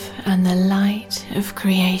love and the light of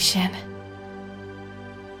creation.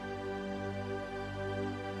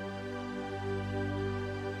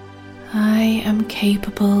 I am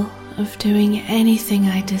capable of doing anything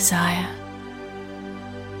I desire.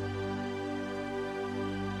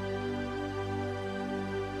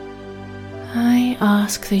 I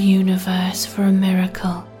ask the universe for a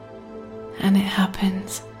miracle, and it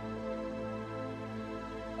happens.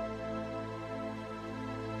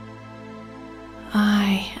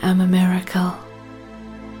 I am a miracle.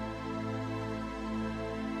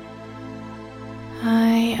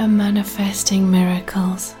 I am manifesting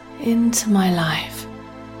miracles into my life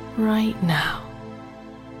right now.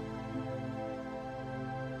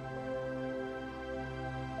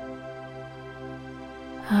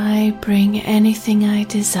 I bring anything I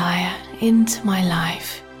desire into my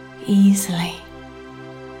life easily.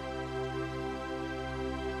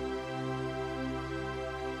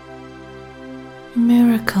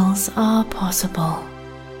 Miracles are possible.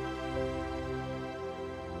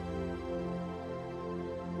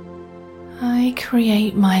 I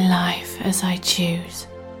create my life as I choose.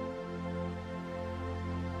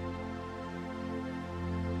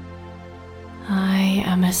 I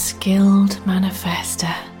am a skilled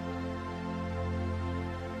manifester.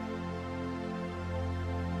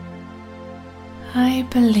 I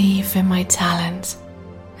believe in my talents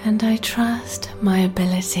and I trust my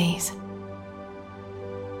abilities.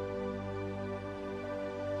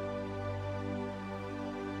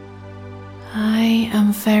 I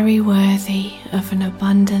am very worthy of an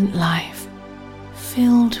abundant life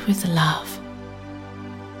filled with love.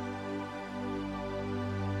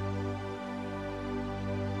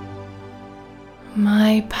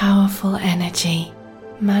 My powerful energy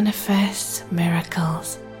manifests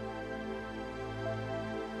miracles.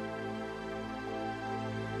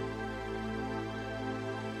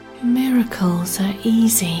 Miracles are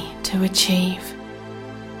easy to achieve.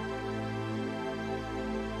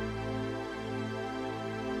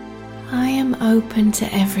 I am open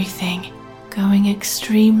to everything going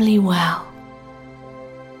extremely well.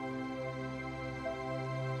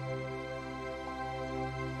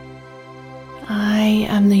 I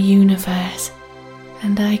am the universe,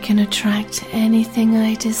 and I can attract anything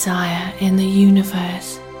I desire in the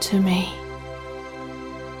universe to me.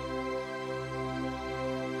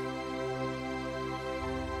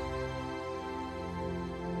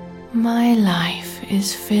 My life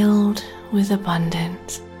is filled with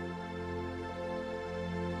abundance.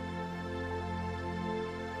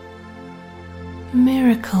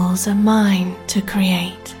 Miracles are mine to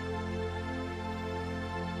create.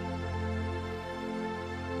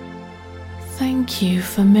 Thank you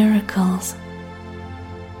for miracles.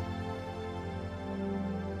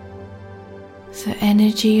 The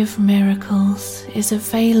energy of miracles is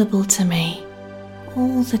available to me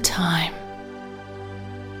all the time.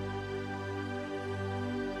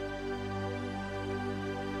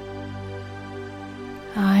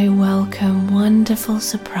 I welcome wonderful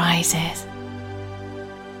surprises.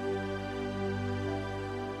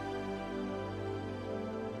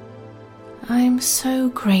 I'm so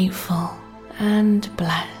grateful and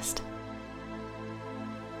blessed.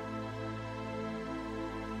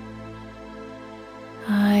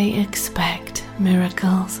 I expect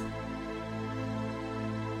miracles.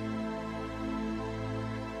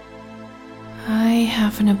 I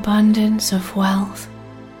have an abundance of wealth,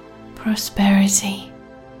 prosperity,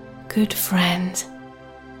 good friends,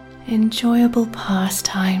 enjoyable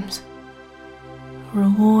pastimes,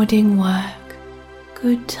 rewarding work,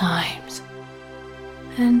 good times,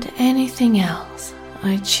 and anything else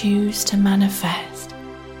I choose to manifest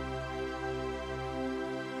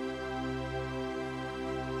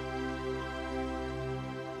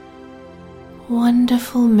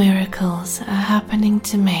Wonderful miracles are happening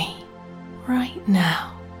to me right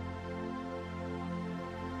now.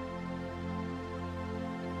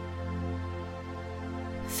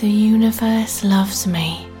 The universe loves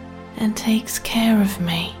me and takes care of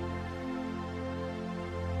me.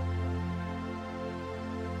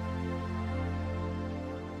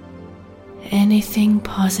 Anything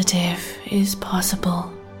positive is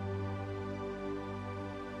possible.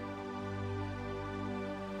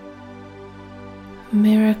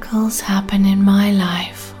 Miracles happen in my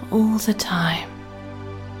life all the time.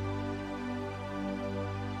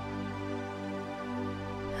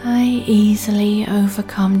 I easily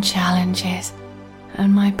overcome challenges,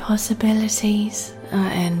 and my possibilities are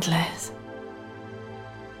endless.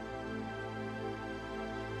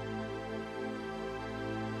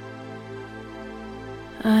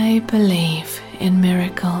 I believe in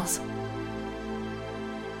miracles.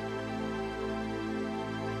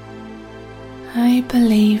 I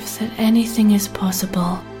believe that anything is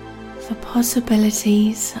possible. The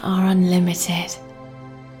possibilities are unlimited.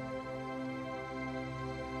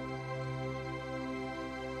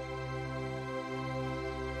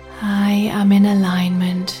 I am in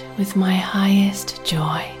alignment with my highest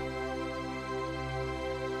joy.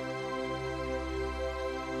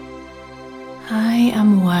 I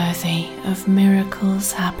am worthy of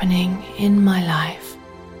miracles happening in my life.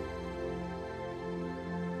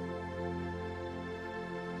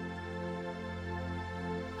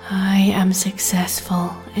 I am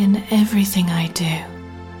successful in everything I do.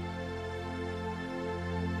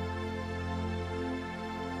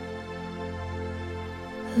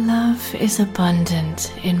 Love is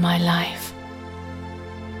abundant in my life.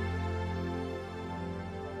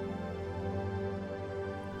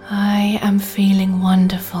 I am feeling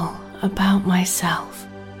wonderful about myself.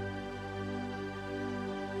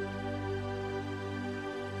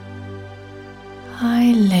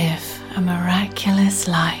 I live a miraculous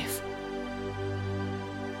life.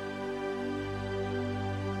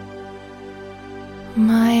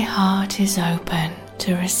 My heart is open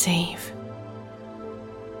to receive.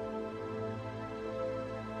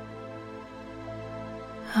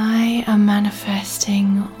 I am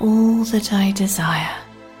manifesting all that I desire.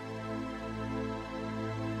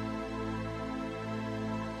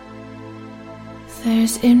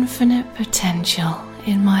 There's infinite potential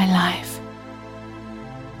in my life.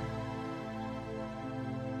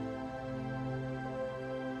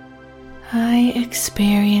 I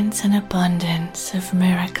experience an abundance of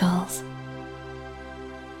miracles.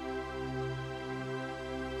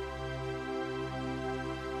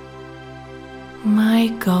 My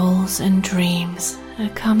goals and dreams are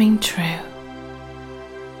coming true.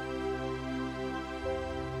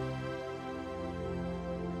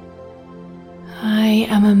 I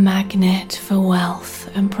am a magnet for wealth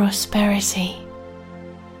and prosperity.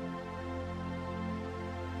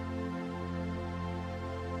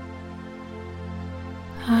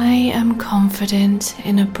 I am confident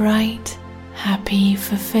in a bright, happy,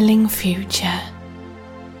 fulfilling future.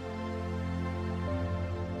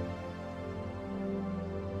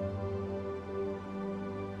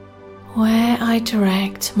 Where I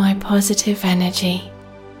direct my positive energy,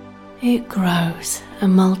 it grows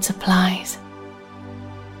and multiplies.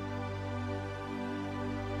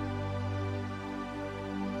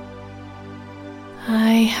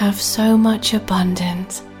 I have so much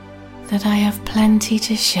abundance that I have plenty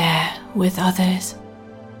to share with others.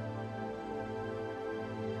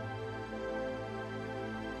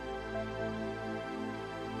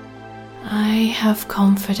 I have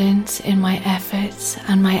confidence in my efforts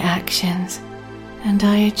and my actions, and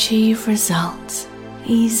I achieve results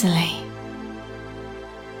easily.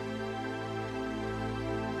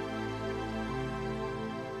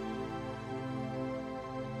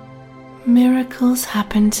 Miracles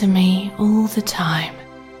happen to me all the time.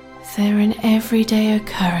 They're an everyday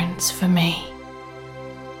occurrence for me.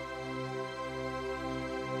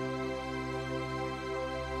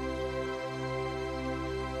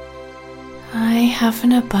 I have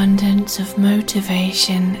an abundance of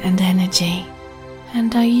motivation and energy,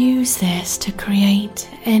 and I use this to create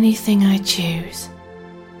anything I choose.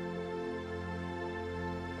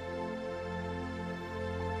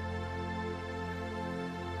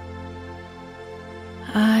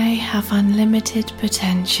 I have unlimited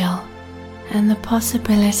potential, and the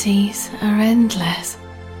possibilities are endless.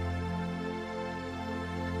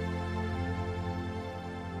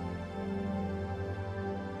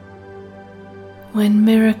 When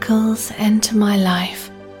miracles enter my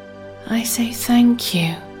life, I say thank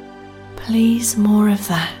you. Please, more of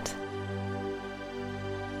that.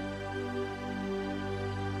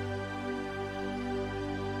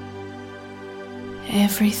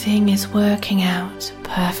 everything is working out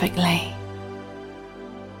perfectly.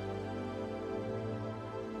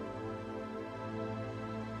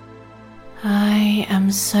 I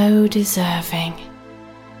am so deserving.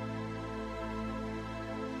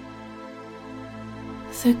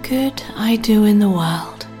 The good I do in the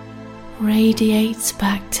world radiates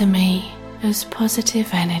back to me as positive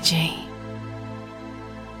energy.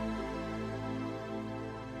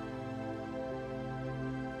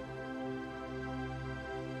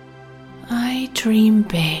 I dream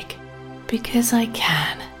big because I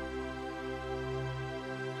can.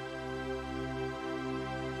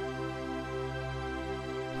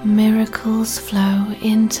 Miracles flow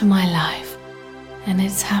into my life, and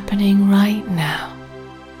it's happening right now.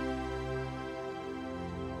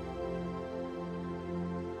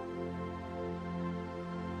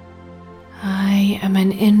 I am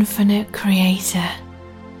an infinite creator.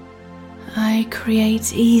 I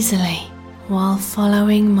create easily while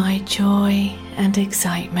following my joy and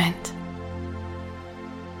excitement.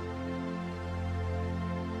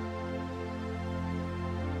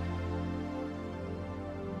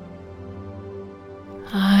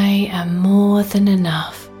 I am more than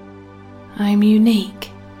enough. I'm unique,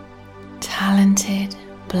 talented,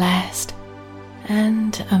 blessed,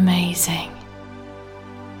 and amazing.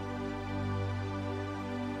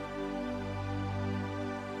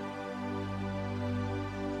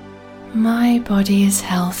 My body is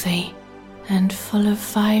healthy and full of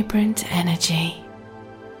vibrant energy.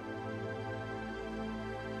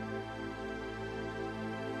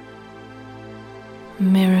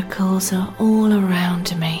 Miracles are all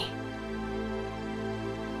around me.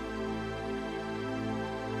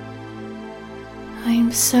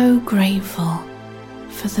 I'm so grateful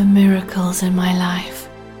for the miracles in my life.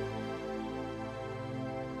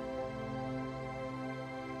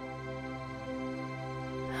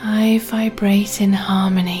 I vibrate in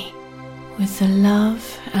harmony with the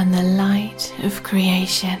love and the light of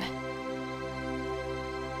creation.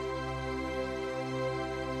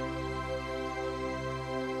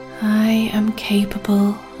 I am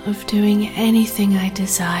capable of doing anything I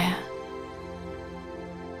desire.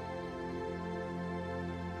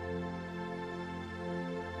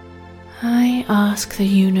 I ask the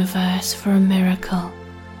universe for a miracle,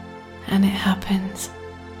 and it happens.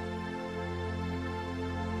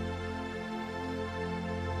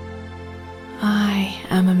 I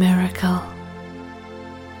am a miracle.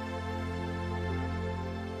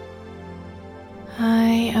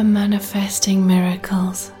 I am manifesting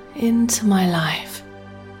miracles into my life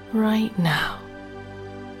right now.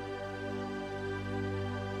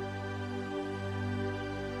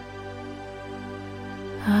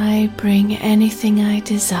 I bring anything I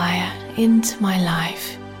desire into my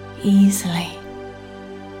life easily.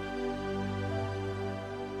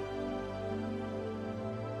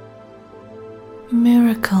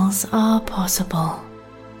 Miracles are possible.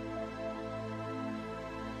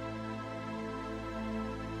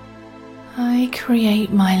 I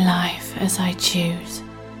create my life as I choose.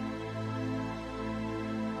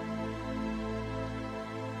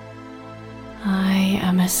 I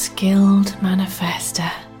am a skilled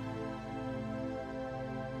manifester.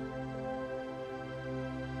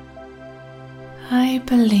 I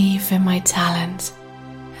believe in my talents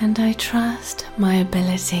and I trust my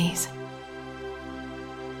abilities.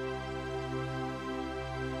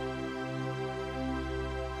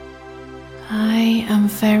 I am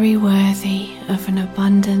very worthy of an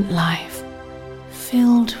abundant life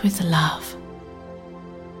filled with love.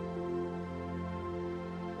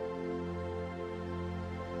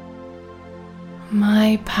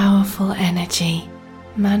 My powerful energy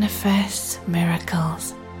manifests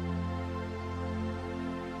miracles.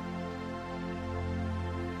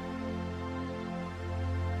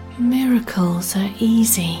 Miracles are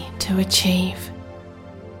easy to achieve.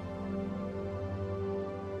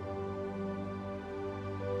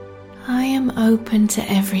 I am open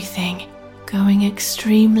to everything going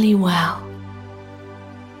extremely well.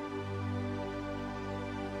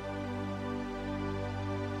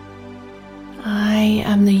 I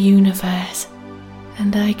am the universe,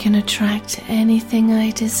 and I can attract anything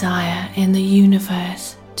I desire in the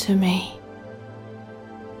universe to me.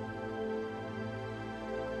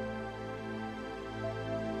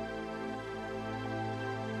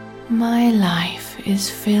 My life is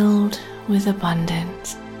filled with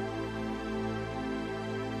abundance.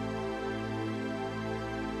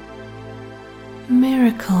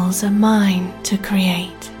 Miracles are mine to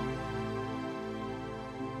create.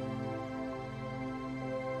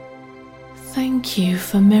 Thank you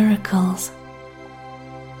for miracles.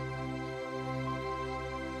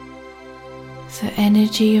 The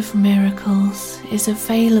energy of miracles is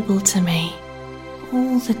available to me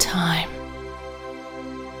all the time.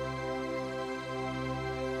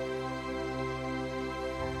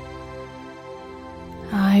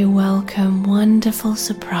 I welcome wonderful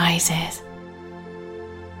surprises.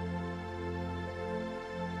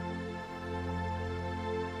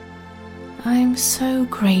 I'm so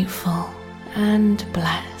grateful and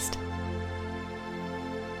blessed.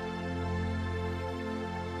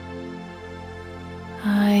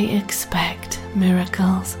 I expect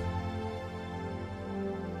miracles.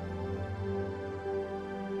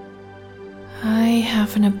 I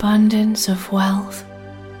have an abundance of wealth,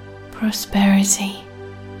 prosperity,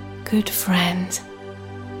 good friends,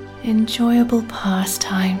 enjoyable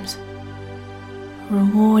pastimes,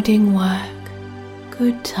 rewarding work,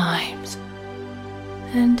 good times,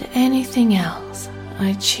 and anything else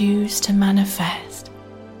I choose to manifest.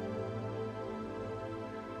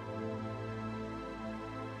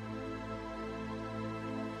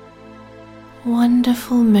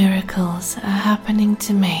 Wonderful miracles are happening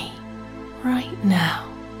to me right now.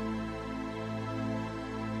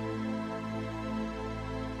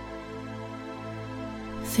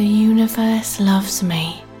 The universe loves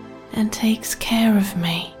me and takes care of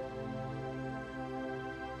me.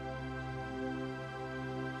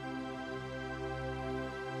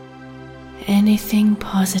 Anything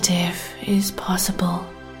positive is possible.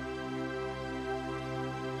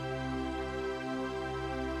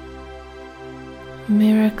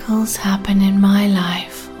 Miracles happen in my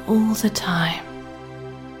life all the time.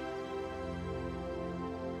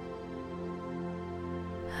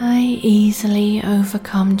 I easily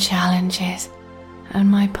overcome challenges, and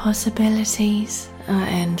my possibilities are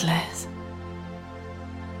endless.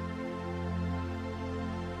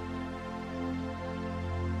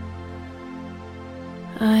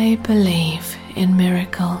 I believe in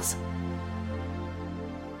miracles.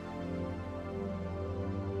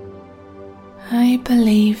 I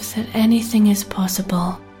believe that anything is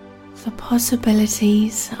possible. The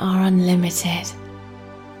possibilities are unlimited.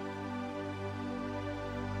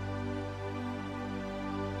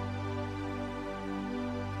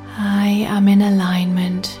 I am in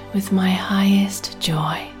alignment with my highest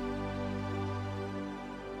joy.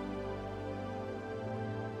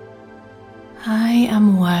 I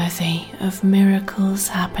am worthy of miracles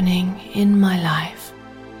happening in my life.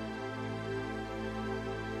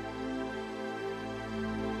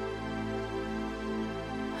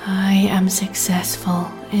 I am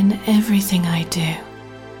successful in everything I do.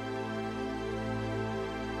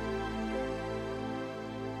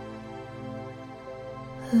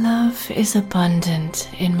 Love is abundant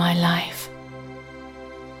in my life.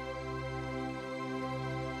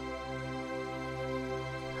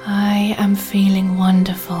 I am feeling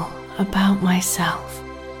wonderful about myself.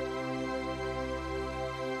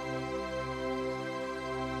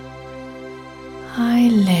 I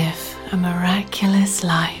live a miraculous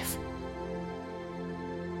life.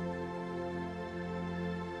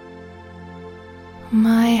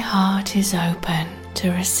 My heart is open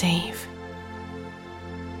to receive.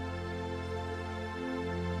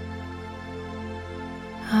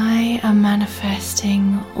 I am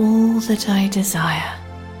manifesting all that I desire.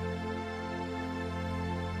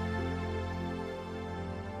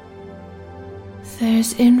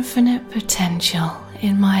 There's infinite potential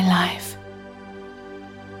in my life.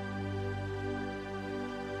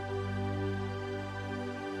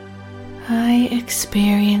 I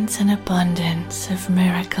experience an abundance of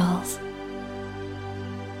miracles.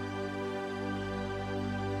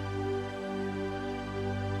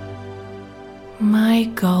 My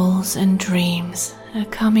goals and dreams are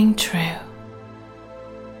coming true.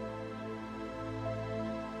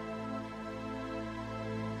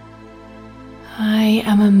 I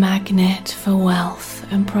am a magnet for wealth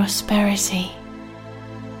and prosperity.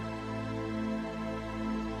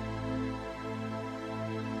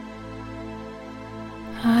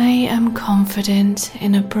 I am confident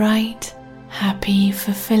in a bright, happy,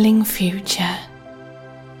 fulfilling future.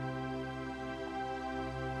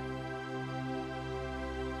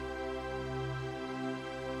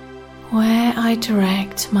 Where I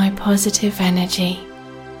direct my positive energy,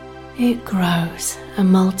 it grows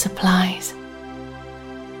and multiplies.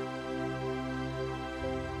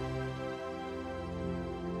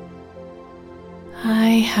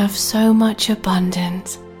 I have so much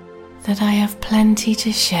abundance that I have plenty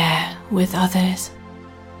to share with others.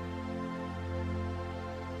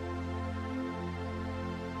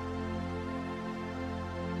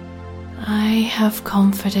 I have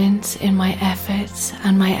confidence in my efforts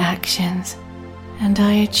and my actions, and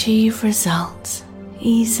I achieve results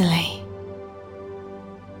easily.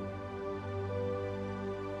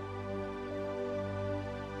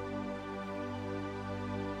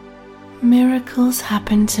 Miracles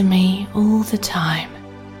happen to me all the time.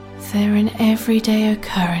 They're an everyday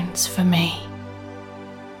occurrence for me.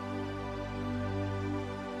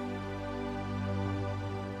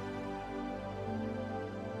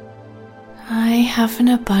 I have an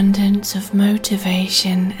abundance of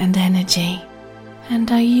motivation and energy,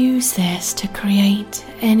 and I use this to create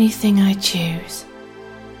anything I choose.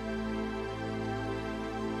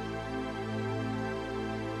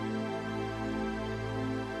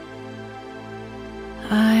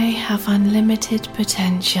 I have unlimited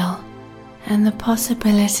potential, and the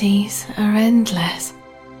possibilities are endless.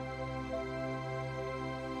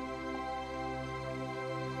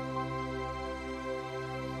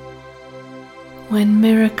 When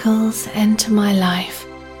miracles enter my life,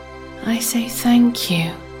 I say thank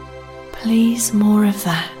you. Please, more of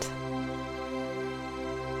that.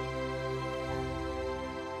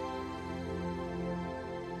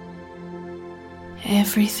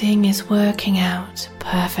 Everything is working out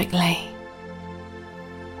perfectly.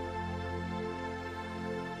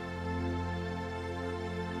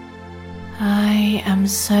 I am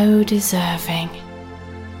so deserving.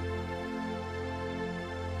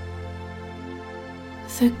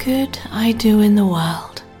 The good I do in the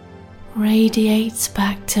world radiates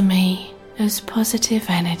back to me as positive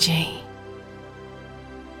energy.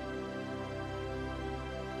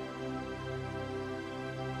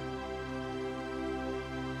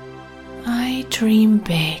 I dream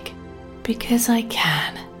big because I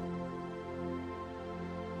can.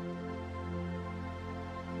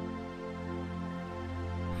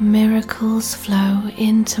 Miracles flow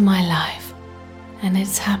into my life, and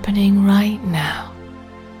it's happening right now.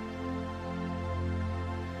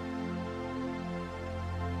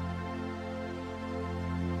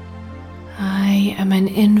 I am an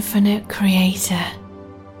infinite creator.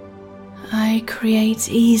 I create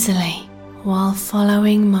easily while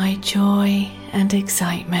following my joy and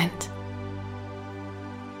excitement.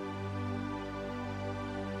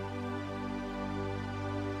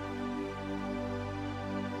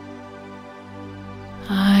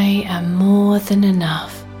 I am more than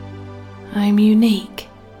enough. I'm unique,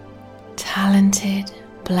 talented,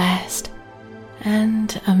 blessed,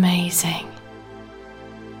 and amazing.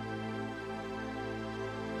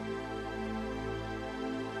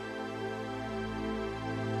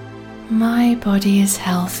 My body is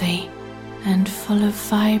healthy and full of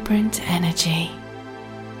vibrant energy.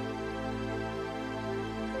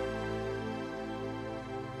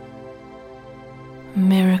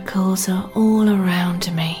 Miracles are all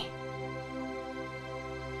around me.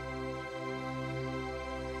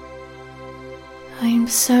 I'm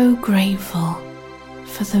so grateful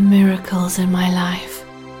for the miracles in my life.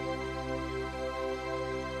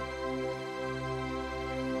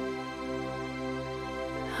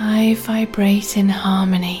 I vibrate in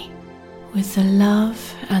harmony with the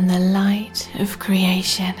love and the light of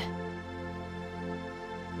creation.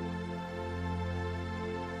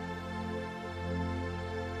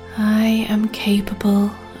 I am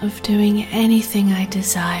capable of doing anything I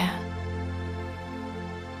desire.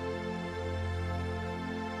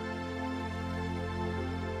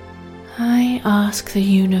 I ask the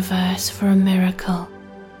universe for a miracle,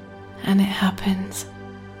 and it happens.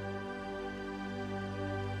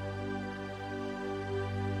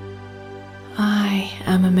 I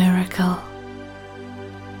am a miracle.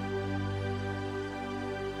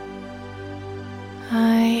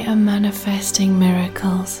 I am manifesting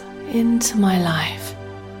miracles into my life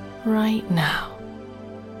right now.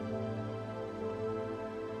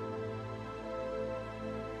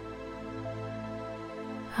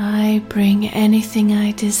 I bring anything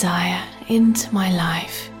I desire into my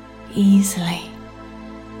life easily.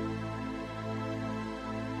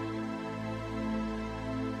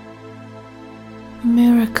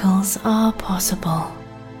 Miracles are possible.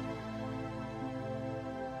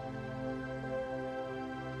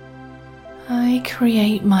 I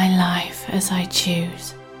create my life as I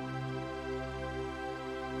choose.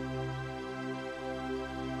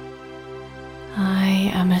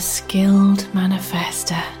 I am a skilled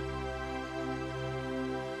manifester.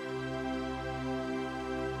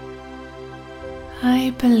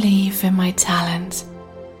 I believe in my talents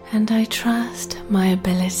and I trust my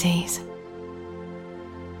abilities.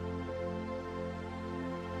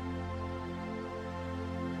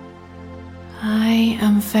 I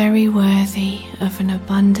am very worthy of an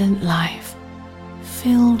abundant life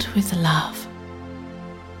filled with love.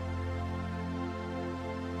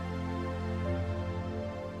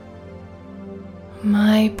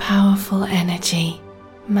 My powerful energy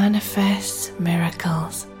manifests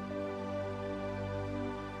miracles.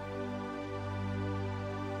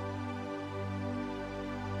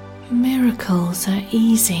 Miracles are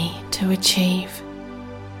easy to achieve.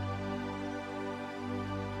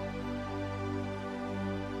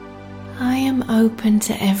 I am open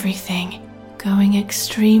to everything going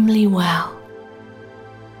extremely well.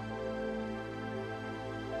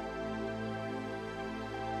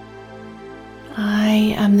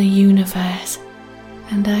 I am the universe,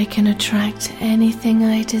 and I can attract anything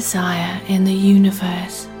I desire in the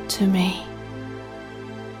universe to me.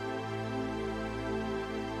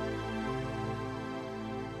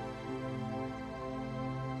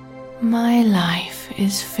 My life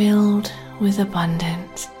is filled with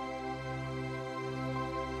abundance.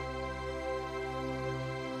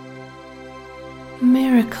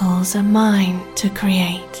 Miracles are mine to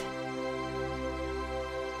create.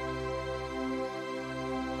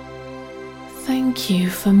 Thank you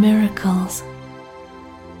for miracles.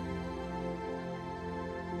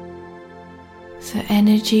 The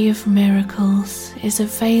energy of miracles is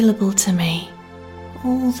available to me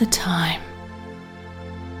all the time.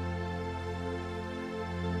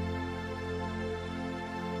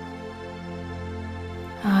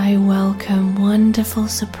 I welcome wonderful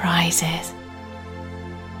surprises.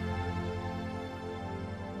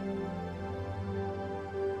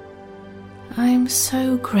 I'm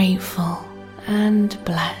so grateful and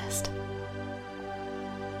blessed.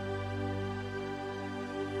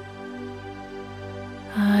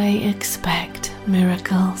 I expect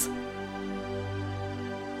miracles.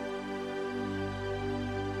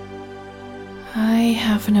 I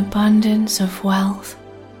have an abundance of wealth,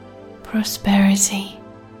 prosperity,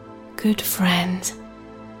 good friends,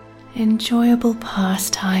 enjoyable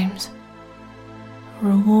pastimes,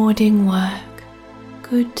 rewarding work,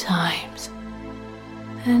 good times,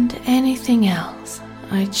 and anything else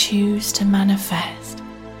I choose to manifest.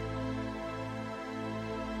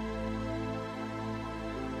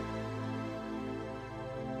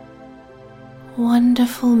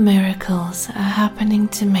 Wonderful miracles are happening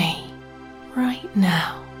to me right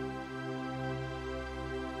now.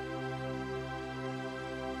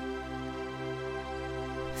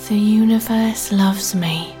 The universe loves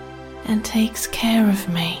me and takes care of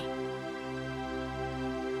me.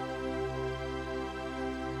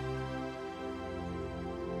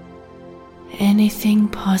 Anything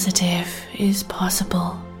positive is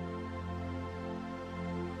possible.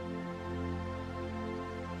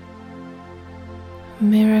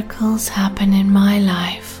 Miracles happen in my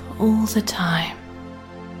life all the time.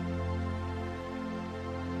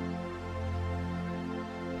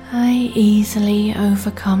 I easily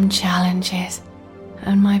overcome challenges,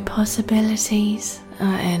 and my possibilities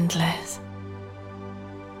are endless.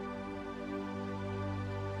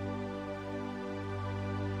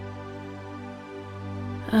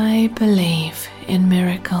 I believe in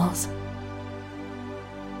miracles.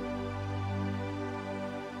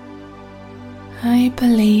 I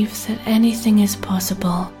believe that anything is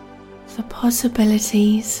possible. The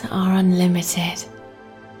possibilities are unlimited.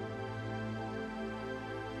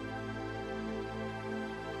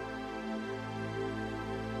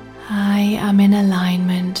 I am in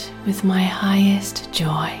alignment with my highest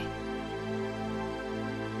joy.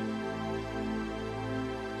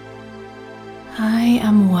 I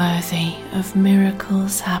am worthy of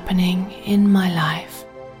miracles happening in my life.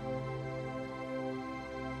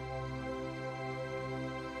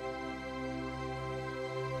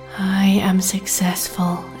 I am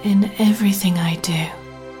successful in everything I do.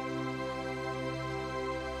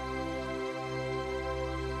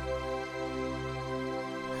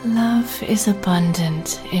 Love is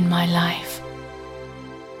abundant in my life.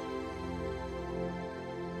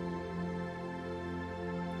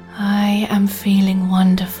 I am feeling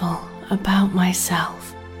wonderful about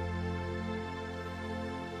myself.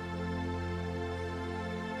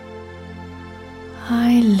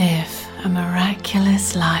 I live a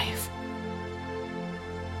miraculous life.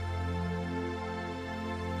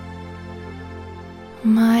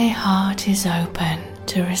 My heart is open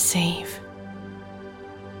to receive.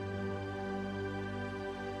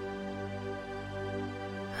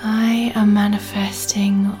 I am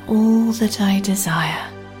manifesting all that I desire.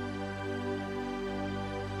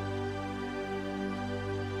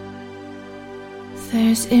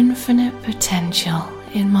 There's infinite potential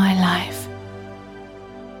in my life.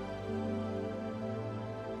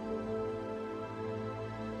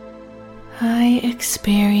 I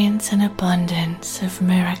experience an abundance of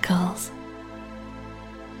miracles.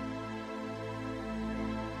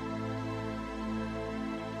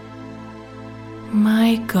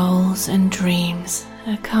 My goals and dreams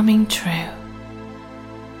are coming true.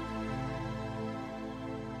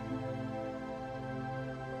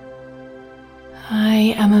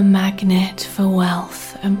 I am a magnet for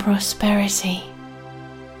wealth and prosperity.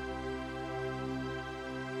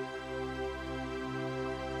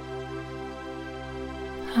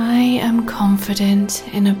 I am confident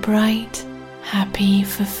in a bright, happy,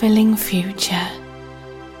 fulfilling future.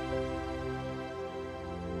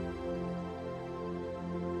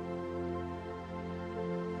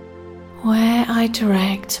 Where I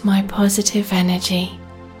direct my positive energy,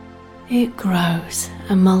 it grows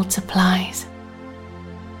and multiplies.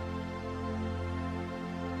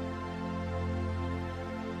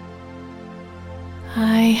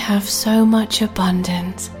 I have so much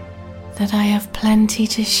abundance that I have plenty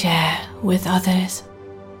to share with others.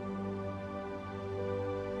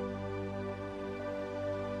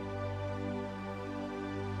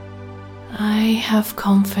 I have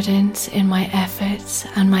confidence in my efforts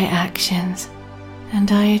and my actions,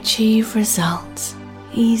 and I achieve results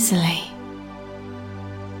easily.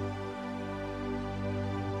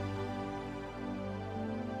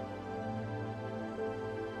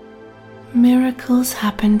 Miracles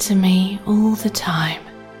happen to me all the time.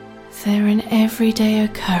 They're an everyday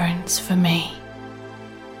occurrence for me.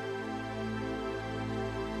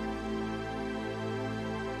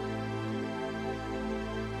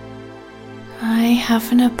 I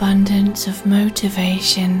have an abundance of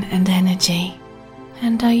motivation and energy,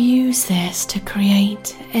 and I use this to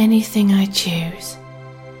create anything I choose.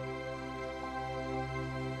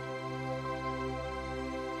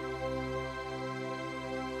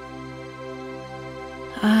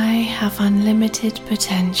 I have unlimited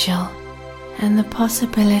potential, and the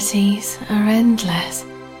possibilities are endless.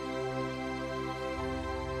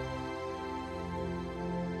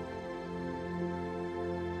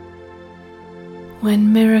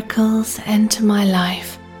 When miracles enter my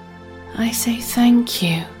life, I say thank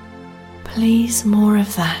you. Please, more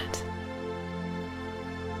of that.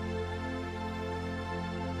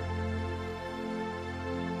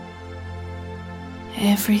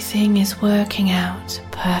 Everything is working out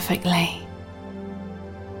perfectly.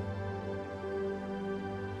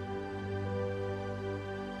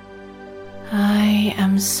 I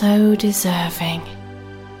am so deserving.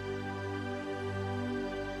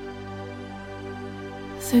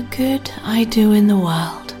 The good I do in the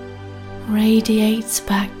world radiates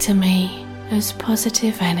back to me as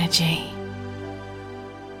positive energy.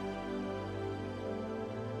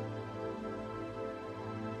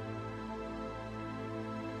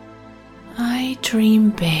 I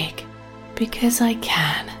dream big because I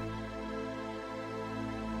can.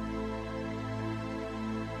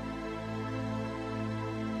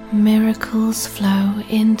 Miracles flow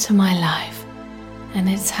into my life, and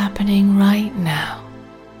it's happening right now.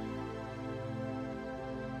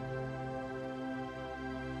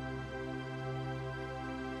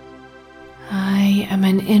 I am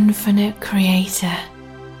an infinite creator.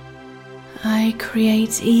 I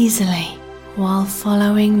create easily while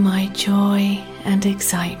following my joy and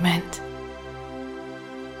excitement.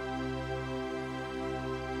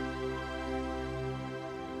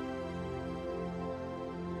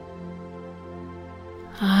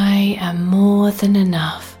 I am more than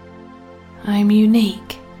enough. I'm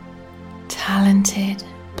unique, talented,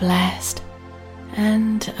 blessed,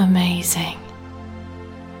 and amazing.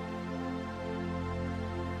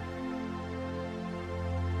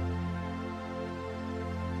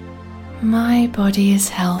 My body is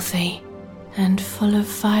healthy and full of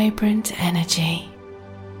vibrant energy.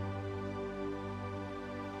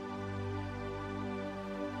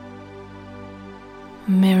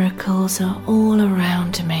 Miracles are all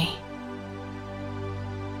around me.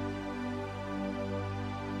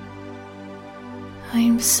 I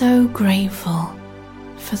am so grateful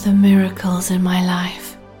for the miracles in my life.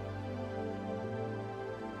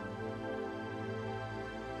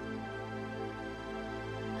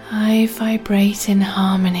 I vibrate in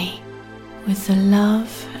harmony with the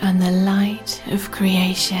love and the light of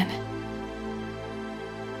creation.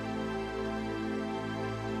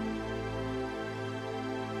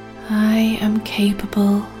 I am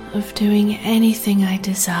capable of doing anything I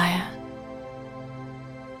desire.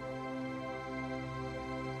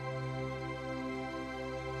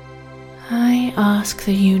 I ask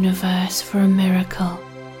the universe for a miracle,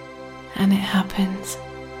 and it happens.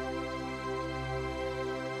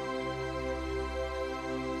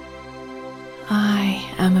 I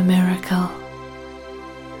am a miracle.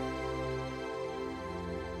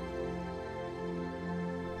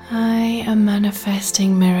 I am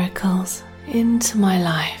manifesting miracles into my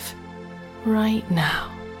life right now.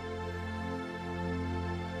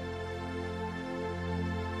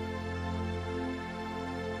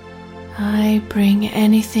 I bring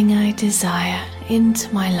anything I desire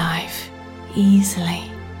into my life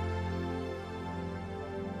easily.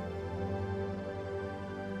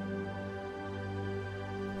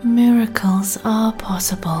 Miracles are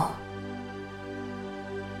possible.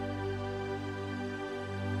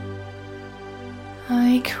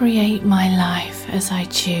 I create my life as I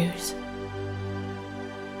choose.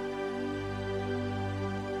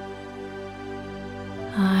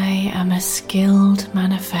 I am a skilled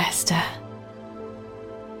manifester.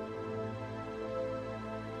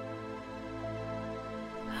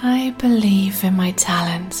 I believe in my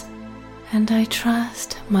talents and I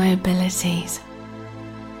trust my abilities.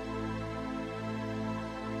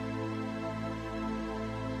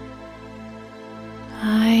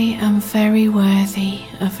 I am very worthy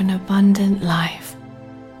of an abundant life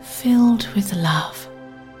filled with love.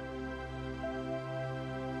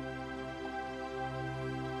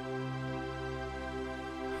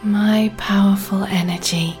 My powerful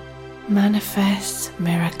energy manifests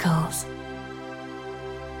miracles.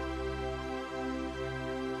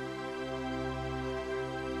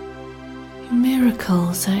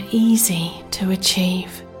 Miracles are easy to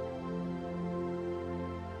achieve.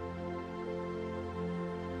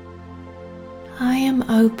 I am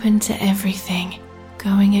open to everything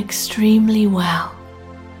going extremely well.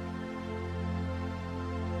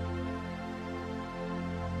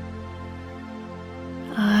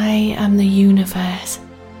 I am the universe,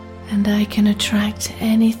 and I can attract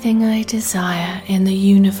anything I desire in the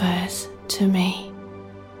universe to me.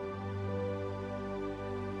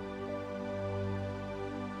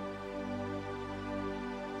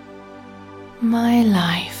 My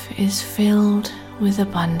life is filled with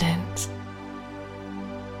abundance.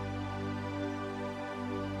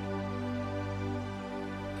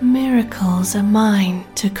 Miracles are mine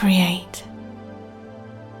to create.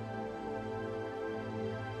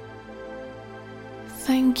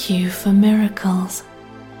 Thank you for miracles.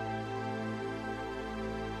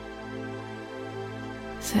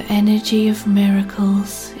 The energy of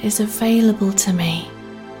miracles is available to me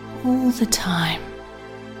all the time.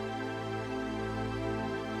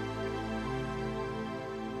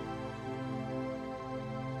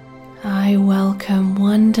 I welcome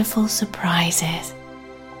wonderful surprises.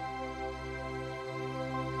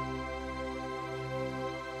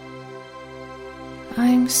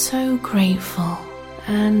 I'm so grateful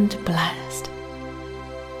and blessed.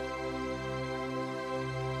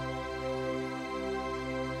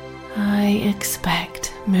 I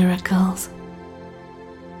expect miracles.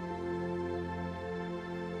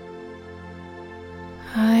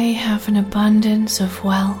 I have an abundance of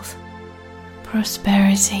wealth,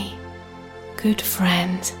 prosperity, good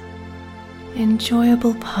friends,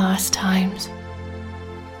 enjoyable pastimes,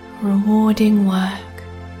 rewarding work,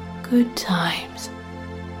 good times,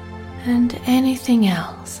 and anything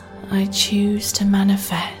else I choose to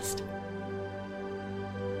manifest.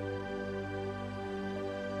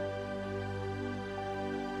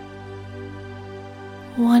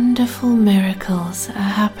 Wonderful miracles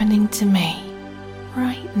are happening to me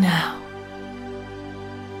right now.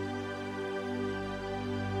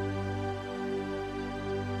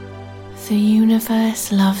 The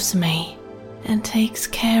universe loves me and takes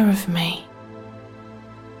care of me.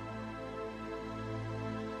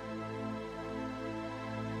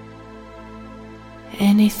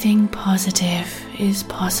 Anything positive is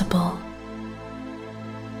possible.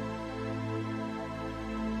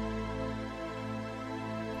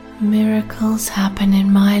 Miracles happen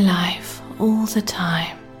in my life all the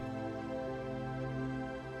time.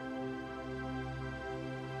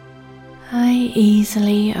 I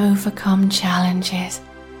easily overcome challenges,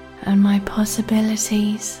 and my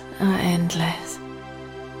possibilities are endless.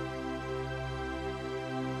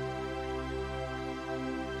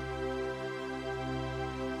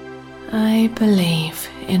 I believe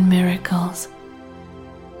in miracles.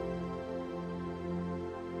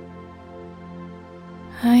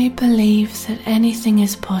 I believe that anything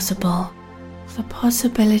is possible. The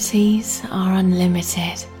possibilities are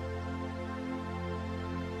unlimited.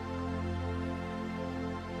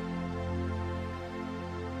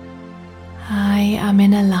 I am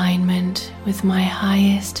in alignment with my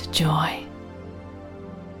highest joy.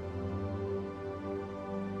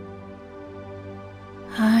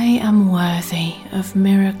 I am worthy of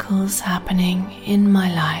miracles happening in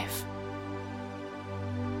my life.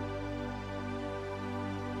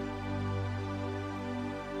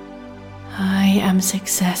 I am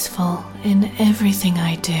successful in everything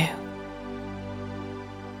I do.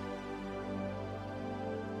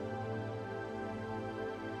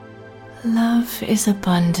 Love is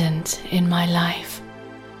abundant in my life.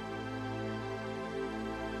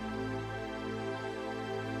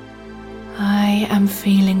 I I am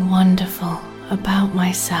feeling wonderful about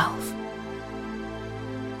myself.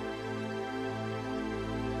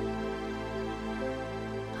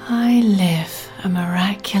 I live a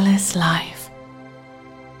miraculous life.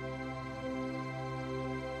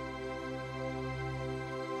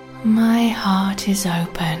 My heart is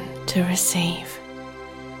open to receive.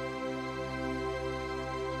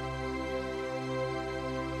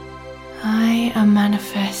 I am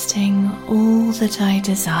manifesting all that I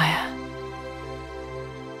desire.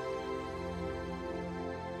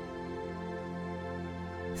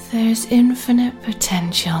 There's infinite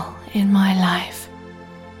potential in my life.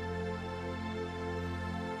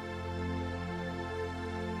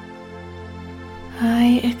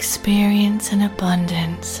 I experience an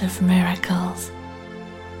abundance of miracles.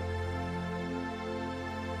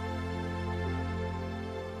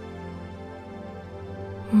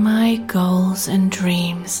 My goals and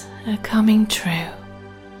dreams are coming true.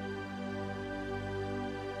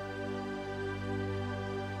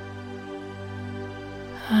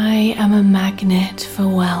 I am a magnet for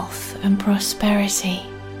wealth and prosperity.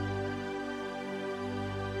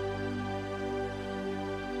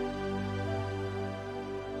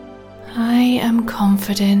 I am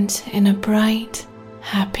confident in a bright,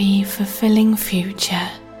 happy, fulfilling future.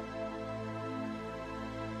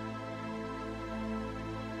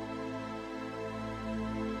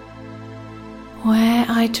 Where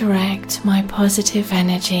I direct my positive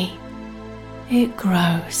energy, it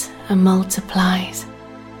grows and multiplies.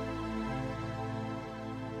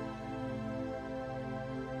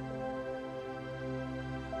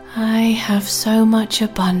 I have so much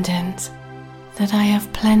abundance that I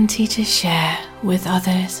have plenty to share with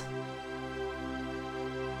others.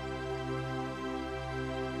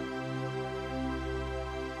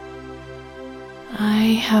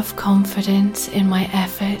 I have confidence in my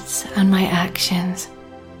efforts and my actions,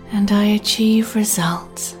 and I achieve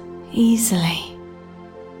results easily.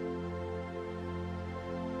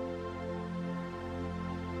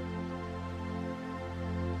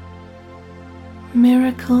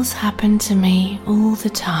 Miracles happen to me all the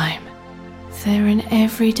time. They're an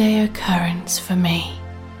everyday occurrence for me.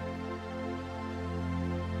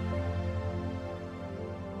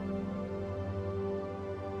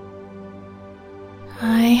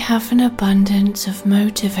 I have an abundance of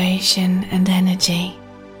motivation and energy,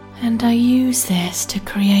 and I use this to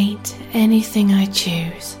create anything I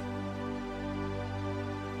choose.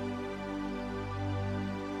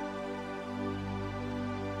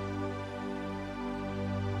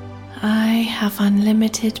 I have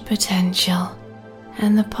unlimited potential,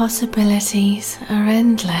 and the possibilities are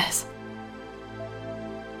endless.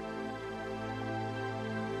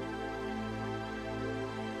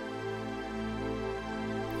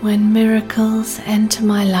 When miracles enter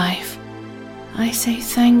my life, I say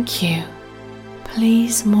thank you,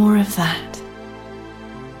 please more of that.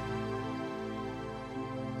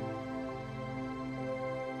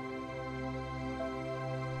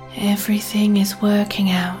 Everything is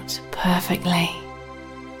working out perfectly.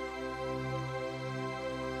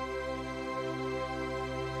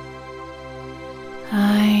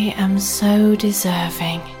 I am so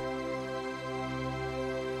deserving.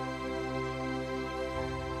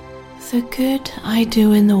 The good I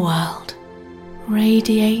do in the world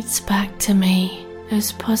radiates back to me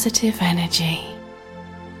as positive energy.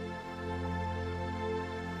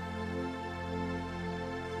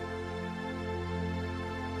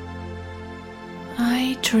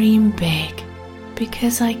 I dream big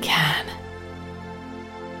because I can.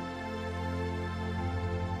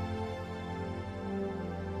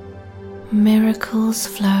 Miracles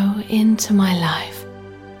flow into my life,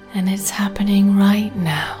 and it's happening right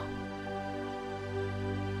now.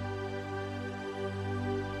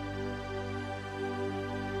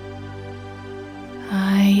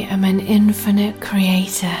 I am an infinite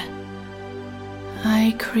creator.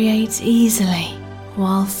 I create easily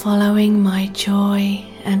while following my joy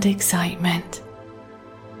and excitement.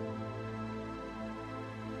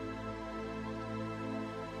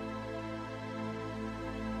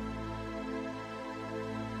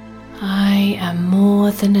 I am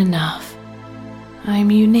more than enough. I'm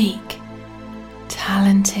unique,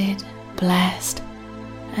 talented, blessed,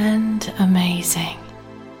 and amazing.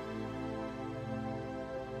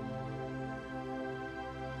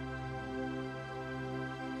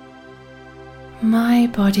 My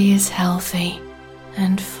body is healthy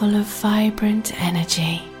and full of vibrant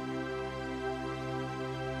energy.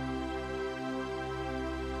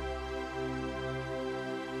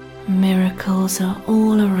 Miracles are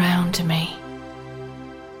all around me.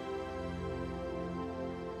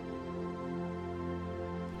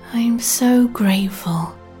 I'm so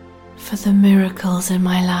grateful for the miracles in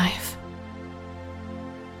my life.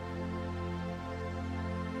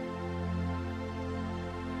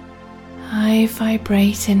 I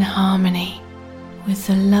vibrate in harmony with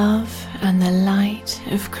the love and the light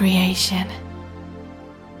of creation.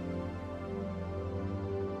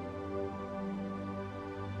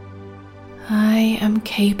 I am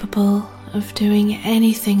capable of doing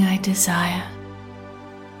anything I desire.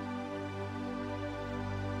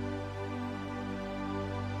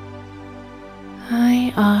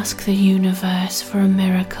 I ask the universe for a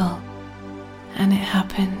miracle, and it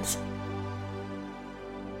happens.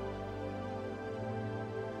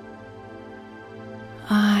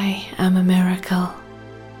 I am a miracle.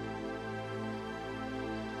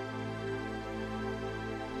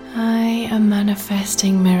 I am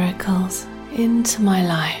manifesting miracles into my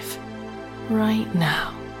life right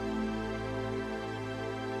now.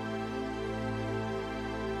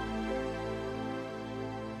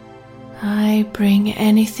 I bring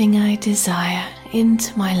anything I desire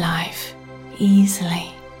into my life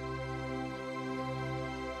easily.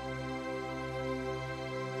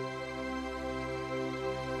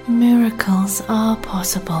 Miracles are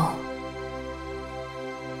possible.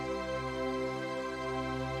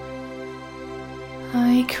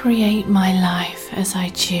 I create my life as I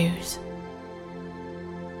choose.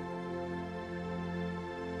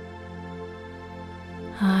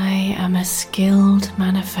 I am a skilled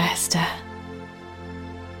manifester.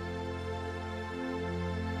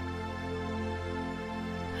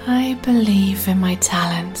 I believe in my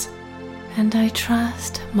talents and I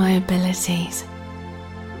trust my abilities.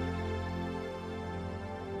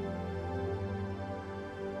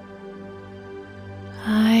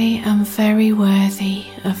 I am very worthy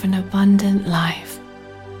of an abundant life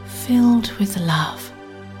filled with love.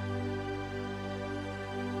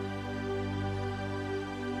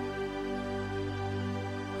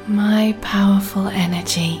 My powerful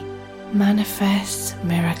energy manifests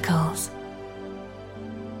miracles.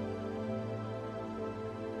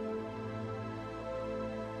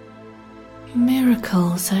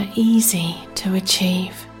 Miracles are easy to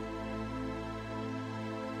achieve.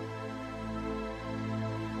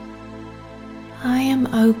 I am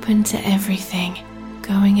open to everything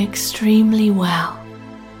going extremely well.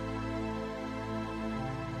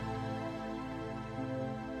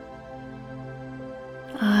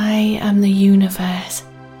 I am the universe,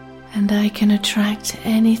 and I can attract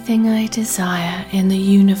anything I desire in the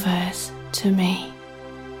universe to me.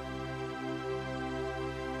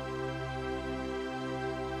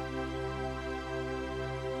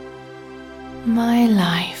 My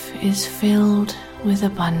life is filled with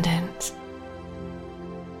abundance.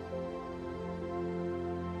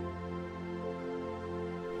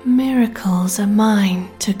 Miracles are mine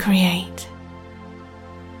to create.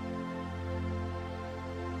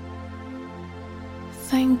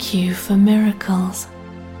 Thank you for miracles.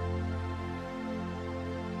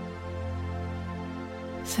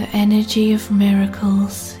 The energy of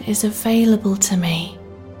miracles is available to me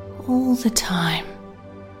all the time.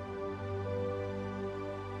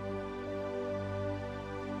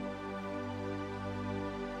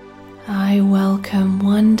 I welcome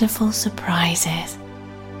wonderful surprises.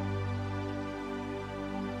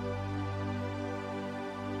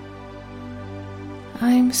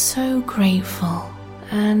 I'm so grateful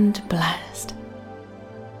and blessed.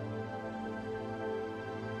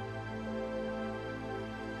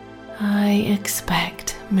 I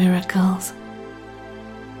expect miracles.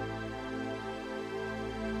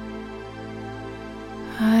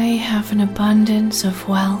 I have an abundance of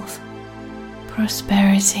wealth,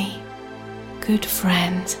 prosperity, good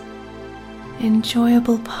friends,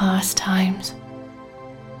 enjoyable pastimes,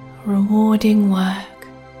 rewarding work,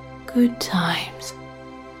 good times,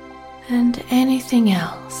 and anything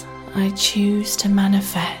else I choose to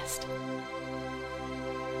manifest.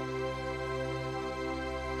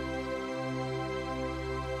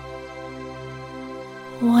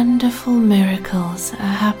 Wonderful miracles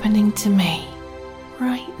are happening to me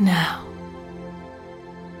right now.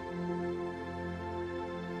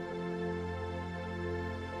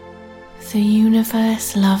 The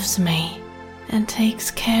universe loves me and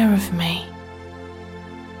takes care of me.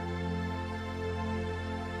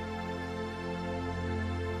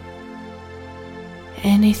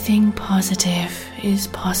 Anything positive is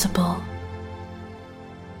possible.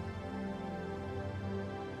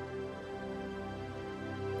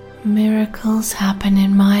 Miracles happen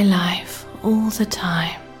in my life all the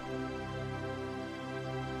time.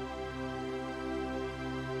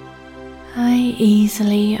 I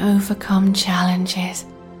easily overcome challenges,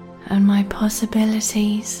 and my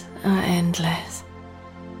possibilities are endless.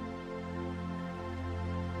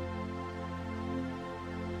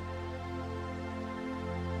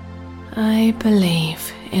 I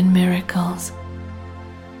believe in miracles.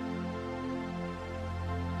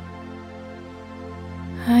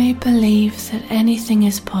 I believe that anything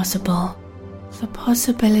is possible. The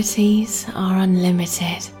possibilities are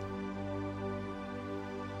unlimited.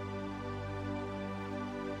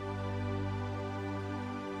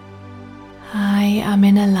 I am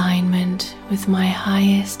in alignment with my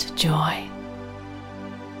highest joy.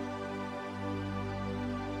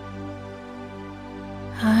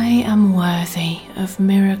 I am worthy of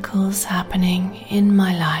miracles happening in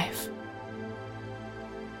my life.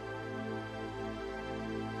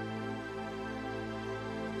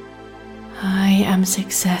 I am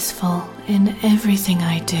successful in everything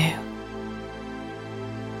I do.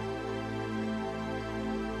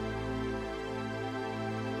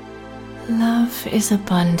 Love is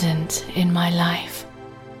abundant in my life.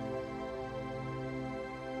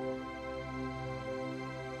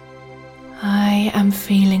 I am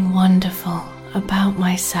feeling wonderful about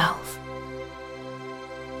myself.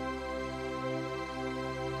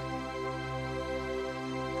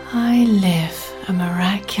 I live a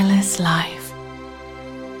miraculous life.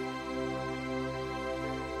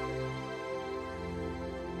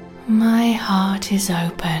 My heart is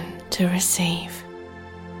open to receive.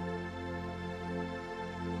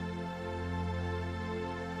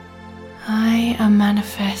 I am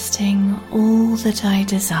manifesting all that I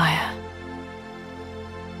desire.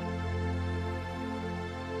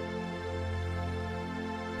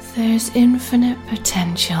 There's infinite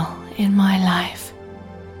potential in my life.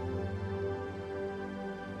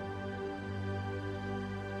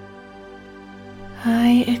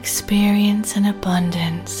 I experience an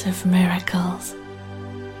abundance of miracles.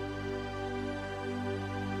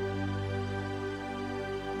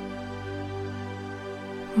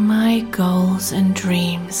 My goals and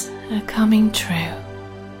dreams are coming true.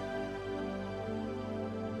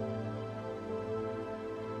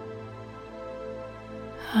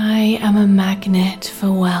 I am a magnet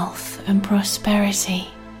for wealth and prosperity.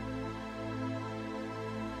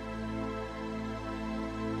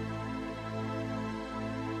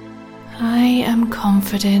 I am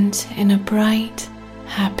confident in a bright,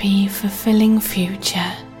 happy, fulfilling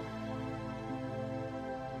future.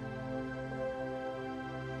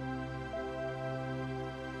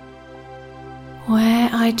 Where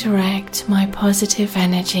I direct my positive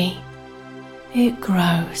energy, it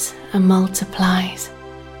grows and multiplies.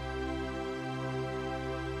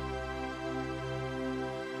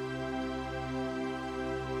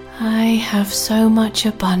 I have so much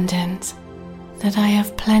abundance that I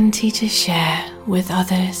have plenty to share with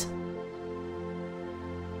others.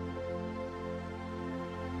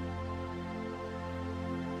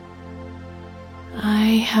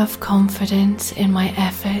 I have confidence in my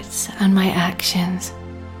efforts and my actions,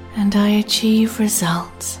 and I achieve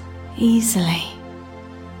results easily.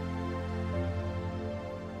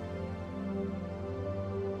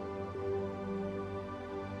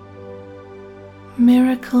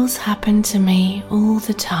 Miracles happen to me all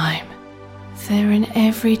the time. They're an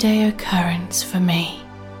everyday occurrence for me.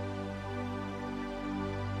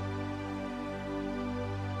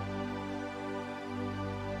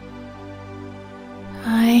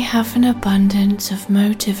 I have an abundance of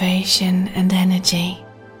motivation and energy,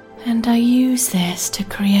 and I use this to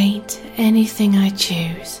create anything I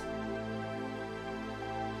choose.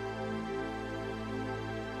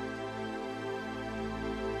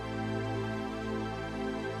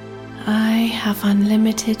 I have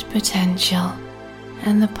unlimited potential,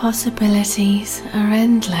 and the possibilities are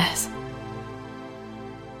endless.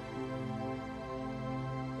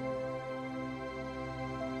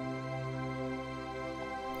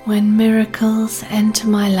 When miracles enter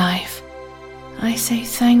my life, I say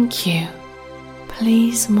thank you,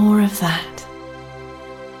 please more of that.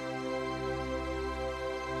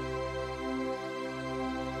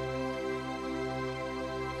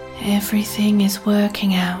 Everything is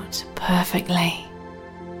working out perfectly.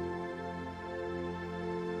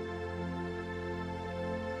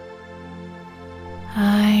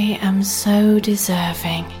 I am so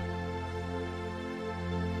deserving.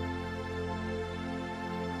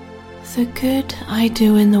 The good I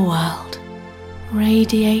do in the world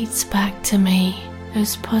radiates back to me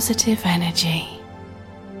as positive energy.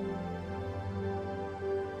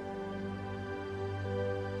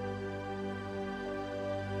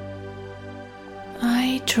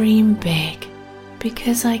 I dream big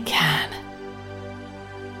because I can.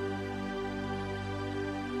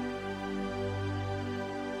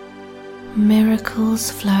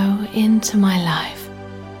 Miracles flow into my life,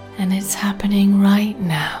 and it's happening right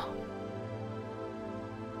now.